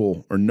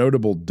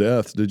notable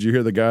deaths. Did you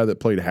hear the guy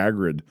that played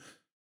Hagrid?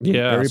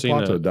 Yeah, Harry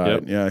Potter died.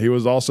 Yep. Yeah, he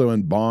was also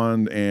in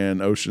Bond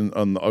and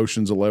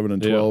Ocean's 11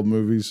 and 12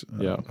 movies.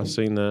 Yeah, I've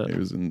seen that. He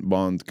was in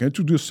Bond. Can't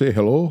you just say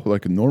hello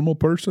like a normal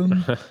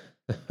person?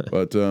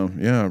 But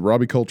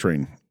Robbie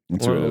Coltrane.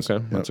 That's who it is.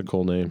 Okay, that's a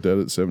cool name. Dead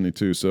at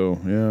 72. So,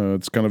 yeah,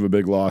 it's kind of a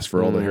big loss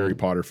for all the Harry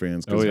Potter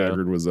fans because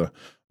Hagrid was a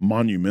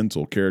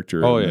monumental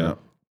character. Oh, yeah.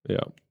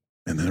 Yeah.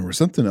 And then there was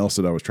something else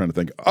that I was trying to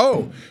think of.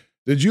 Oh,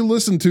 did you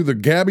listen to the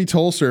Gabby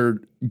Tolsard?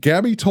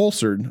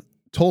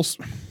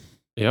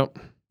 Yep.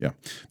 Yeah,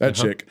 that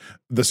chick,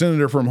 the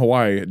senator from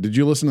Hawaii. Did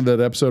you listen to that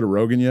episode of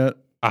Rogan yet?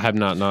 I have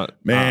not. Man,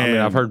 I mean,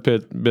 I've heard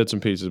bits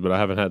and pieces, but I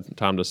haven't had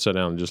time to sit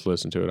down and just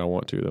listen to it. I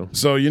want to though.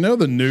 So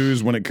the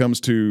news when it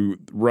comes to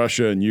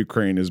Russia and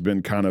Ukraine has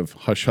been kind of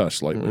hush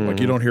hush lately.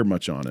 Like you don't hear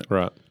much on it.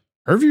 Right.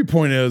 Her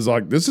viewpoint is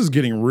like this is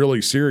getting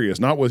really serious,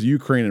 not with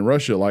Ukraine and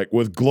Russia, like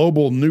with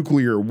global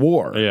nuclear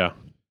war. Yeah.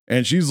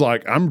 And she's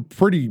like, I'm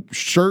pretty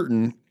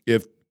certain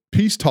if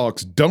peace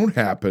talks don't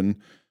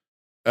happen,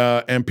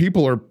 and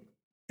people are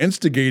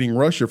instigating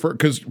Russia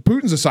because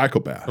Putin's a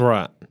psychopath,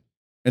 right?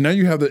 And now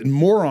you have the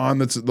moron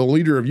that's the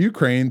leader of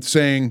Ukraine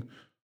saying,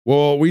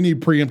 well, we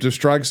need preemptive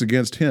strikes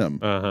against him.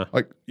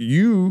 Like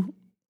you,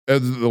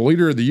 as the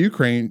leader of the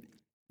Ukraine,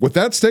 with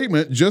that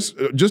statement,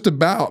 just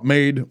about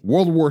made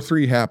World War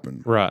III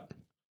happen. Right.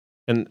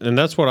 And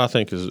that's what I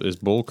think is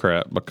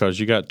bullcrap because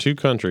you got 2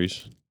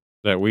 countries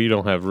that we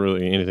don't have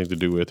really anything to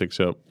do with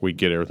except we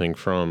get everything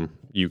from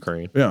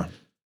Ukraine. Yeah.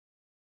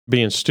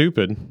 Being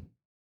stupid.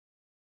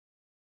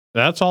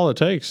 That's all it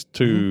takes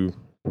to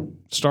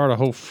start a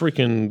whole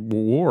freaking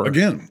war.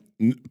 Again,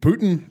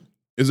 Putin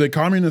is a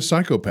communist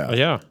psychopath.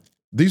 Yeah.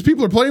 These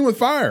people are playing with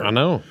fire. I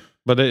know.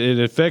 But it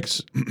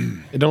affects.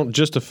 It don't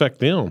just affect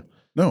them.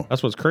 No,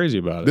 That's what's crazy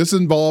about it. this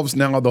involves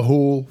now the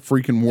whole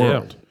freaking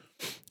world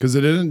because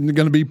it isn't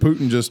going to be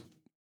Putin just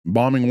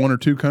bombing one or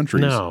two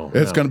countries. No,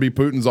 it's going to be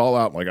Putin's all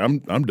out. Like I'm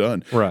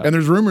done. Right. And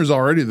there's rumors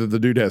already that the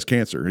dude has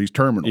cancer. He's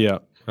terminal. Yeah,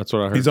 that's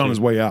what I heard. He's on too. his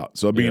way out.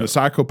 So being a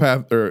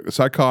psychopath or a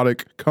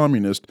psychotic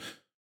communist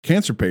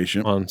cancer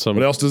patient, On some,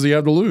 what else does he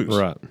have to lose?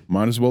 Right.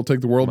 Might as well take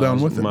the world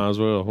down with him. Might as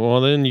well.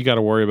 Well, then you got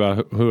to worry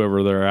about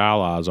whoever their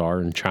allies are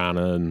in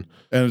China and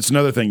And it's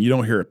another thing, you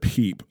don't hear a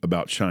peep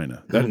about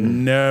China. That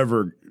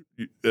never,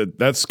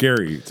 that's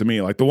scary to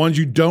me. Like the ones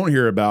you don't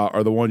hear about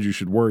are the ones you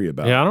should worry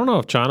about. yeah. I don't know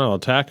if China will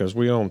attack us.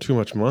 We owe them too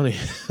much money.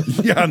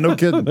 Yeah, no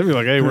kidding. They'd be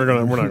like, "Hey, we're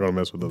not gonna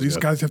mess with those These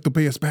guys have to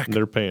pay us back.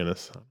 They're paying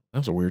us." That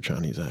was a weird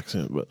Chinese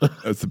accent, but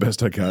That's the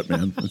best I got,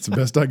 man. That's the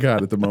best I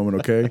got at the moment,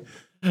 okay?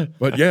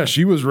 But yeah,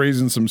 she was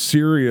raising some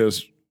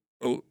serious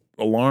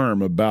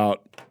alarm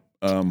about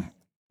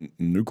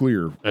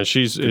nuclear. and is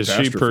she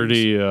catastrophes.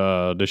 pretty?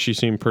 Does she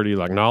seem pretty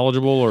like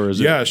knowledgeable, or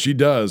is it? Yeah, she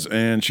does.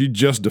 And she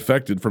just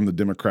defected from the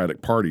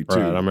Democratic Party, too.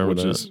 Right, I remember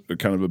which that. is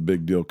kind of a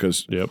big deal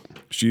because Yep.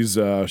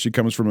 she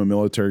comes from a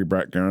military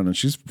background and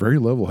she's very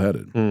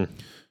level-headed.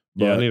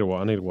 Yeah, I But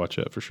need to watch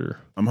that for sure.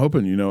 I'm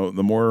hoping,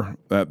 the more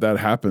that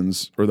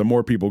happens, or the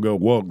more people go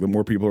woke, the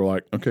more people are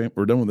like, okay,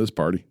 we're done with this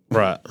party.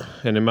 Right,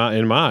 and it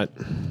might.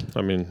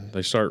 I mean,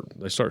 they start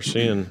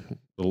seeing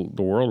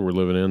the world we're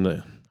living in.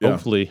 That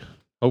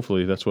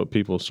hopefully that's what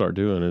people start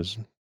doing is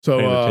So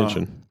paying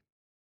attention.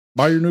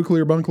 buy your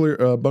nuclear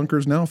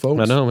bunkers now, folks.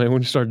 I know, man.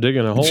 When you start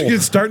digging a hole, You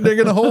start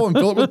digging a hole and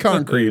fill it with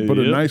concrete. Put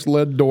a Yep. nice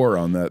lead door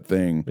on that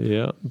thing.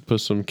 yeah,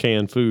 put some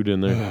canned food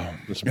in there,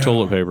 and some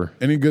toilet paper.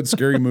 Any good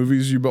scary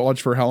movies you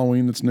watch for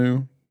Halloween that's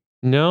new?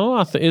 No,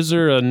 is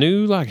there a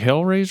new like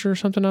Hellraiser or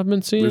something I've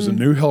been seeing? There's a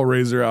new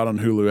Hellraiser out on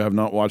Hulu. I have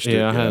not watched it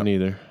Yeah, I yet. hadn't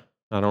either.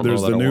 I don't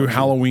There's know. the that I new watched it.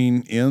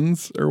 Halloween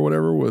Ends or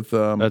whatever with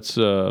That's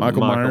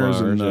Michael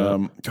Myers and yeah.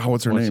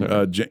 what's her What's name?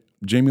 her-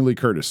 Jamie Lee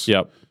Curtis.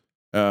 Yep,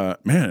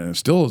 Man, and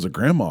still as a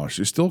grandma,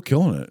 she's still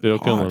killing it. still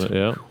Hot. killing it.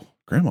 Yeah,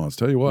 Grandmas,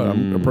 tell you what,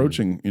 I'm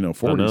approaching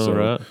 40, I know, so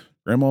right?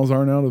 grandmas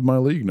aren't out of my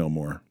league no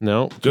more.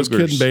 No, Just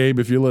cougars. kidding, babe,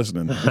 if you're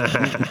listening.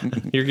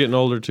 You're getting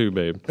older too,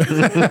 babe.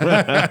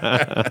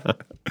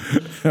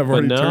 I've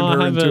already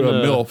turned her into a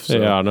MILF. So.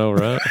 Yeah, I know,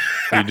 right?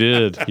 You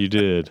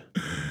did.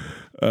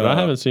 But I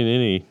haven't seen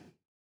any.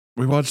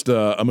 We watched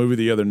a movie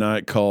the other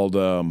night called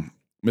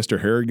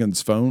Mr.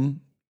 Harrigan's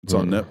Phone. It's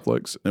on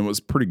Netflix, and it was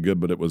pretty good,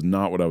 but it was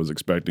not what I was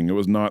expecting. It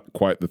was not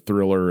quite the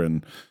thriller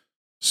and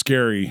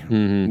scary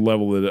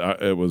level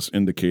that it was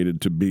indicated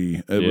to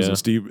be. It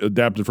was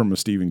adapted from a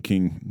Stephen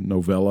King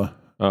novella,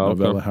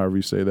 however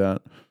you say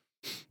that.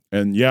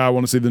 And yeah, I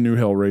want to see the new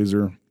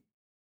Hellraiser.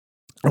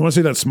 I want to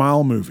see that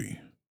Smile movie.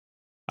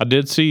 I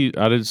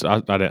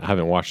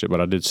haven't watched it,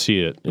 but I did see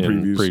it in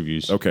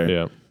previews. Okay.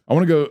 Yeah. I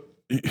want to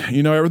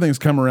go. Everything's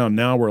come around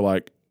now where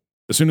like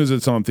as soon as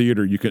it's on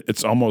theater,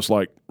 it's almost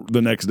like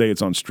the next day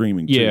it's on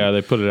streaming too. Yeah,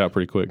 they put it out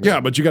pretty quick. Yeah,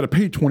 but you got to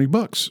pay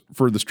 $20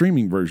 for the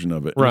streaming version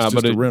of it. Right, It's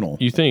just but a rental.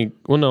 You think?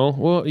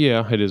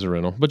 Yeah, it is a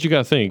rental. But you got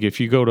to think if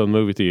you go to the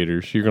movie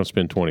theaters, you're going to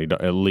spend $20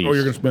 at least. You're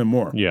going to spend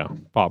more. Yeah,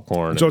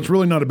 popcorn. So it's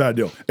really not a bad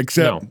deal,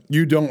 except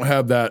you don't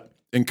have that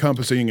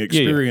encompassing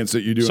experience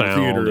that you do in a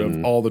theater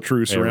of all the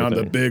true surround,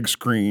 the big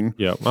screen.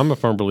 Yeah, I'm a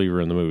firm believer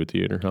in the movie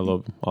theater.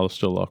 I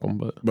still like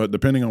them, but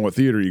depending on what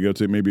theater you go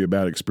to, it may be a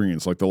bad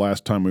experience. Like the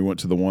last time we went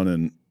to the one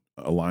in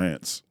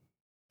Alliance,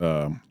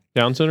 Town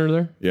Center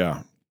there.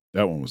 Yeah,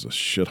 that one was a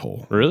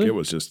shithole. Really? It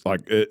was just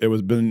like it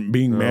was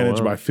being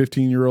managed by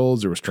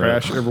 15-year-olds. There was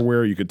trash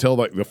everywhere. You could tell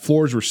like the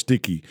floors were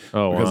sticky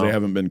because they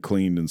haven't been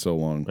cleaned in so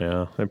long.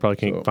 Yeah, they probably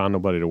can't find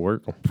nobody to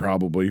work.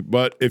 Probably,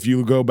 but if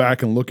you go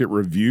back and look at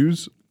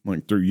reviews,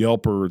 like through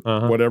Yelp or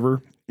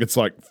whatever, it's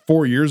like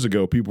 4 years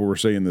ago people were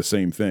saying the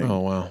same thing.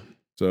 Oh wow!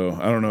 So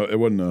I don't know. It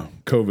wasn't a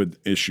COVID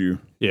issue.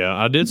 Yeah,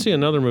 I did see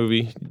another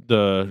movie.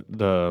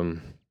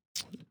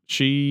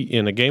 She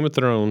in a Game of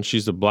Thrones,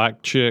 she's the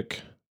black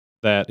chick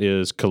that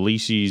is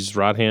Khaleesi's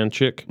right hand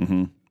chick.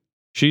 Mm-hmm.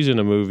 She's in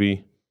a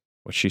movie.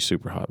 Well, she's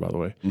super hot, by the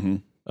way.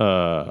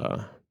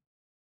 Mm-hmm.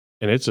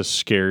 And it's a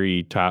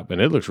scary type, and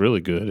it looks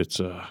really good. It's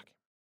like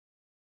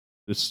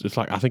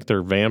I think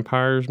they're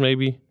vampires,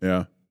 maybe.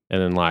 Yeah.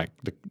 And then like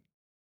the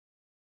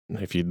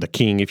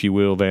king, if you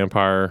will,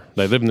 vampire.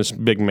 They live in this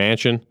big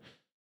mansion,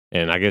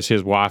 and I guess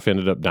his wife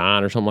ended up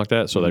dying or something like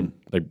that. So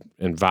they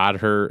invite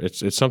her.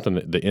 It's something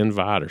the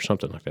invite or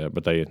something like that.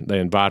 But they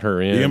invite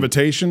her in. The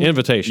invitation.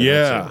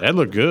 Yeah, that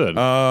looked good.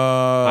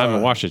 I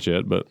haven't watched it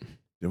yet, but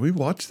did we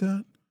watch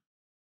that?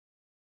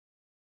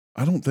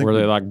 I don't think where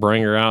they like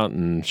bring her out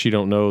and she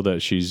don't know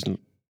that she's going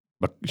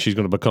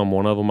to become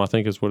one of them. I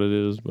think is what it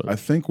is. But I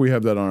think we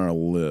have that on our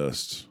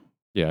list.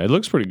 Yeah, it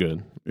looks pretty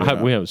good.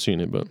 Yeah. We haven't seen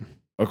it, but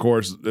of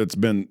course it's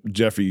been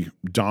Jeffrey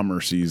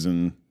Dahmer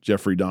season.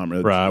 Jeffrey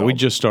Dahmer. Right, we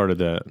just started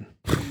that.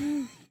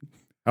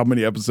 How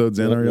many episodes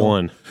in are you?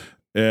 One.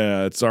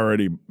 Yeah, it's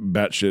already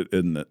batshit,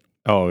 isn't it?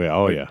 Oh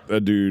yeah.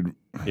 That dude.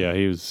 Yeah,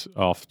 he was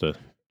off the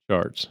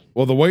charts.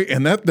 Well, the way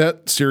and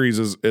that series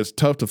is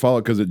tough to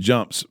follow because it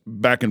jumps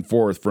back and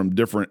forth from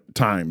different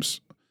times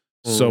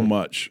so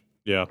much.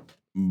 Yeah.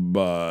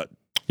 But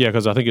Yeah,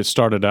 because I think it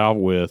started out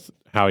with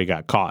how he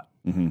got caught,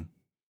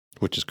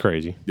 which is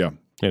crazy. Yeah.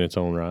 In its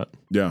own right.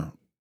 Yeah.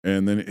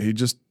 And then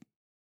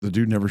the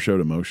dude never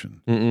showed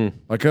emotion. Mm-mm.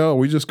 Like, oh,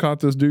 we just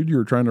caught this dude you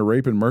were trying to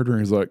rape and murder.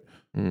 And he's like,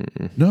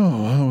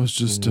 no, I was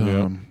just,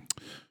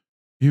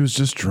 he was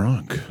just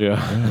drunk.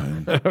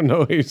 Yeah.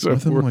 No,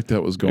 nothing like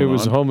that was going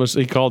on.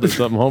 He called it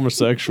something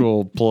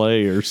homosexual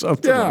play or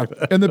something. Yeah. Like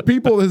that. And the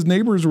people, his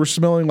neighbors were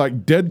smelling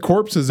like dead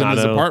corpses in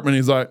his apartment.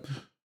 He's like,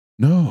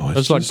 no,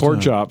 it's like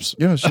pork chops.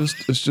 Yeah,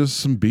 it's just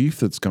some beef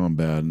that's gone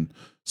bad and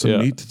some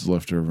meat that's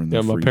left over in the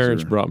freezer. My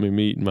parents brought me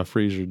meat and my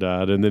freezer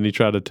died. And then he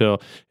tried to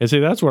tell, and see,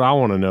 that's what I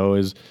want to know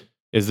is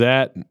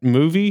that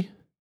movie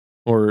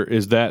or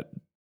is that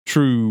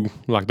true?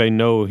 Like they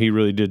know he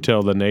really did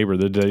tell the neighbor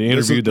that they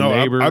interviewed the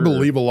neighbor. I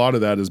believe a lot of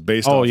that is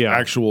based on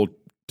actual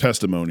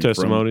testimony.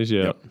 Testimonies,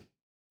 yeah.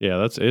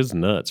 Yeah, it's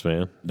nuts,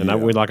 man.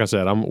 And like I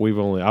said, I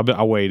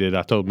waited.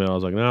 I told Mel, I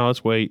was like, no,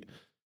 let's wait.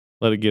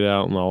 Let it get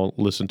out and I'll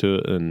listen to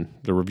it and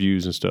the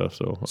reviews and stuff.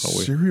 So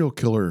serial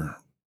killer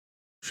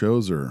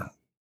shows are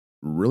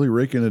really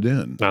raking it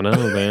in. I know,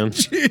 man.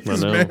 Jeez, I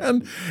know.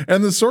 Man.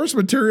 And the source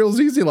material is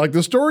easy. Like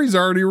the story's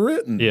already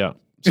written. Yeah.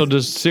 So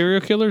does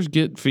serial killers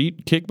get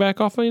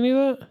kickback off of any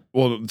of that?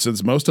 Well,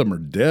 since most of them are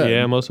dead.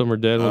 Yeah, most of them are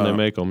dead when they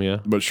make them, yeah.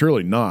 But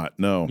surely not,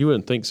 no. You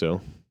wouldn't think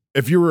so.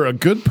 If you were a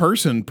good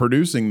person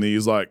producing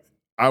these, like,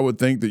 I would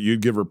think that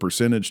you'd give a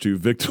percentage to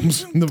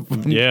victims.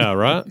 Yeah,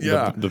 right?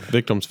 Yeah. The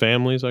victims'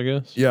 families, I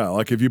guess. Yeah,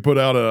 like if you put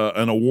out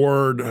an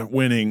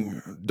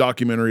award-winning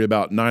documentary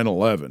about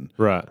 9/11,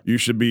 right? You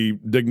should be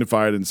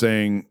dignified in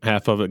saying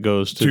half of it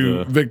goes to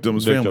the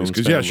victims' families.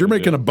 Because, yes, you're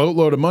making a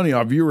boatload of money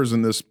off viewers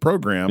in this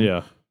program.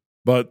 Yeah.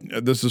 But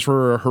this is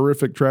for a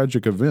horrific,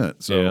 tragic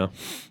event. So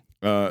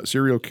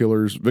serial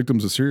killers,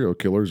 victims of serial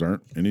killers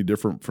aren't any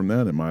different from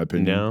that, in my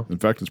opinion. No. In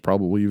fact, it's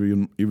probably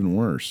even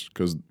worse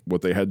because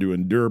what they had to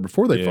endure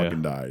before they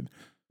fucking died.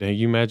 Dang,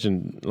 you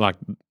imagine, like,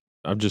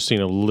 I've just seen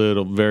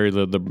very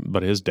little,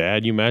 but his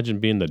dad, you imagine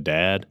being the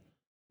dad?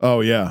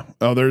 Oh, yeah.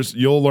 Oh,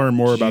 you'll learn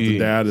more about the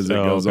dad as it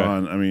goes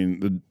on. I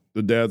mean,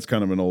 the dad's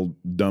kind of an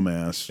old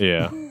dumbass.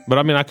 Yeah. But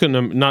I mean, I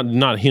couldn't,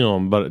 not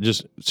him, but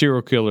just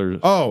serial killers.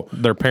 Oh,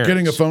 their parents.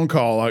 Getting a phone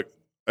call like,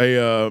 hey,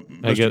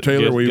 Mr.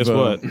 Taylor,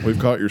 we've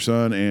caught your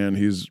son, and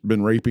he's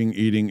been raping,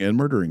 eating, and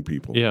murdering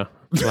people. Yeah,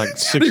 like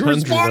 600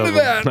 respond to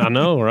that? I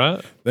know,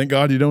 right? Thank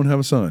God you don't have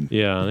a son.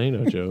 Yeah, ain't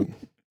no joke.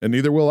 And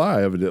neither will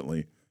I,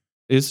 evidently.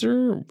 Is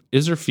there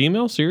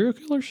female serial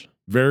killers?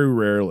 Very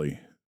rarely.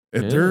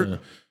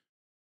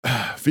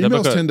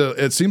 Females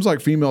it seems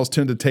like females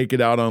tend to take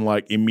it out on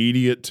like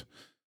immediate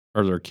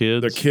or their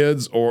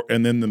kids,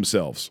 and then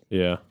themselves.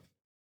 Yeah.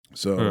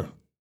 So,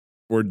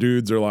 where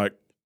dudes are like,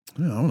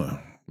 I don't know.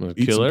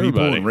 Eat kill some everybody.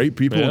 People and rape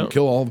people and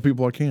kill all the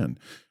people I can.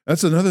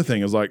 That's another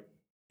thing is like,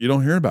 you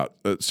don't hear about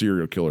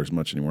serial killers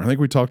much anymore. I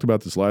think we talked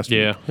about this last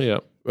week. Yeah.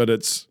 But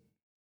it's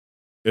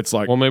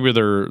like, well, maybe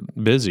they're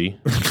busy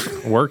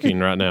working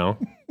right now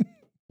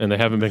and they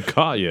haven't been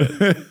caught yet.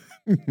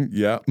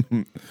 Yeah.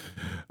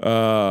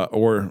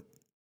 Or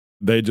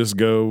they just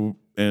go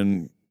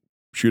and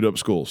shoot up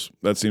schools.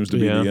 That seems to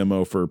be the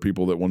MO for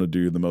people that want to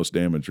do the most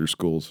damage or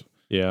schools.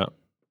 Yeah.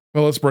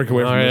 Well, let's break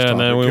away from this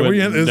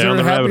topic. Is there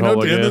a happy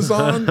note to end this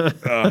on?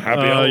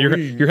 Happy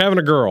Halloween. You're having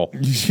a girl. Yeah.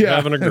 You're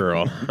having a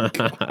girl.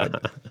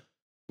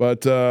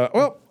 But,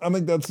 well, I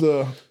think that's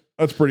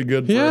pretty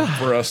good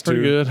for us, too.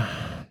 Pretty good.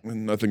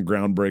 Nothing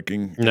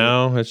groundbreaking.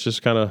 No, it's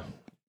just kind of,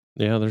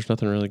 there's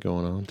nothing really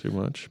going on too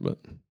much. But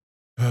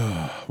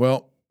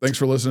well, thanks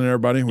for listening,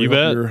 everybody. We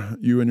hope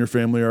you and your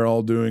family are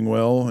all doing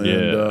well.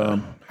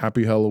 And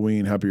happy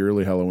Halloween. Happy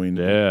early Halloween.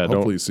 Yeah.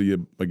 Hopefully see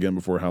you again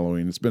before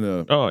Halloween. It's been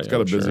it's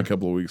got a busy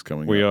couple of weeks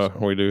coming up.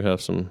 We do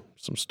have some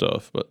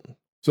stuff, but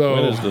so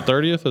when is the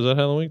 30th? Is that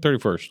Halloween?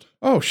 31st.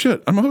 Oh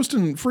shit. I'm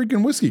hosting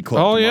freaking Whiskey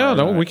Club. Oh yeah,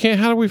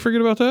 how do we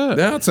forget about that?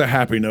 That's a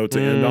happy note to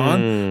end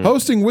on.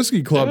 Hosting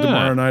Whiskey Club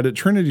tomorrow night at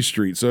Trinity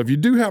Street. So if you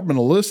do happen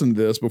to listen to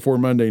this before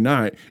Monday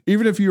night,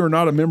 even if you are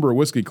not a member of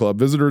Whiskey Club,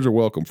 visitors are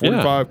welcome.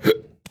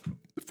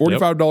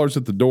 $45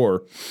 at the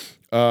door.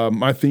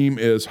 My theme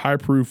is high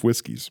proof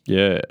whiskeys.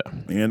 Yeah.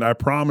 And I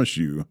promise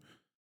you,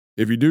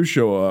 if you do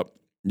show up,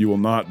 you will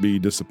not be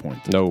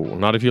disappointed. No,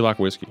 not if you like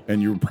whiskey.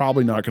 And you're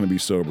probably not going to be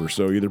sober.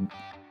 So either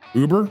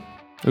Uber,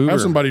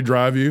 have somebody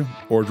drive you,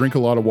 or drink a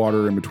lot of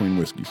water in between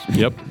whiskeys.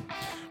 Yep.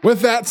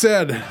 With that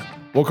said,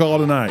 we'll call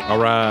it a night. All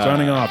right.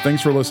 Signing off.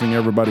 Thanks for listening,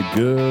 everybody.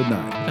 Good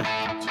night.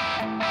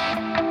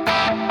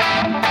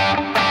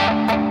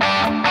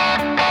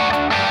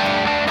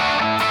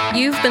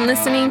 You've been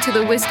listening to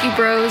the Whiskey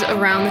Bros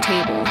Around the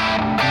Table.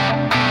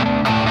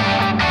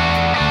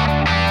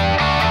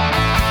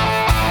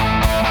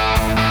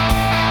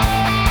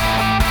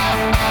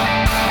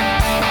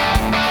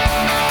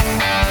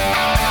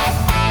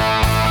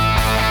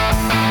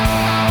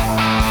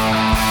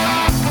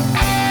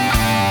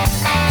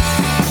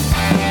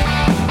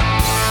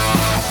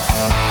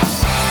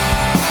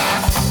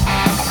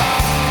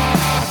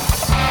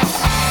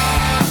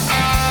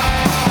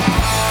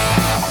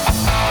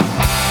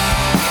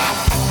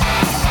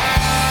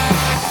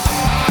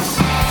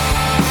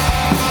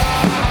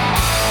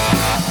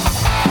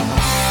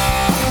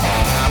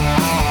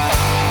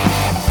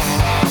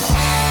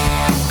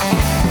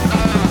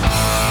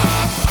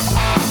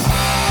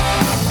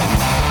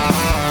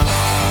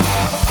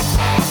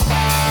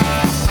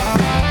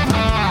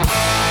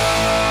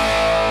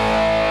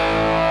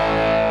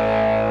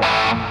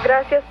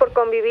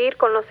 convivir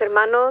con los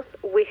hermanos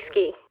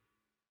Whiskey.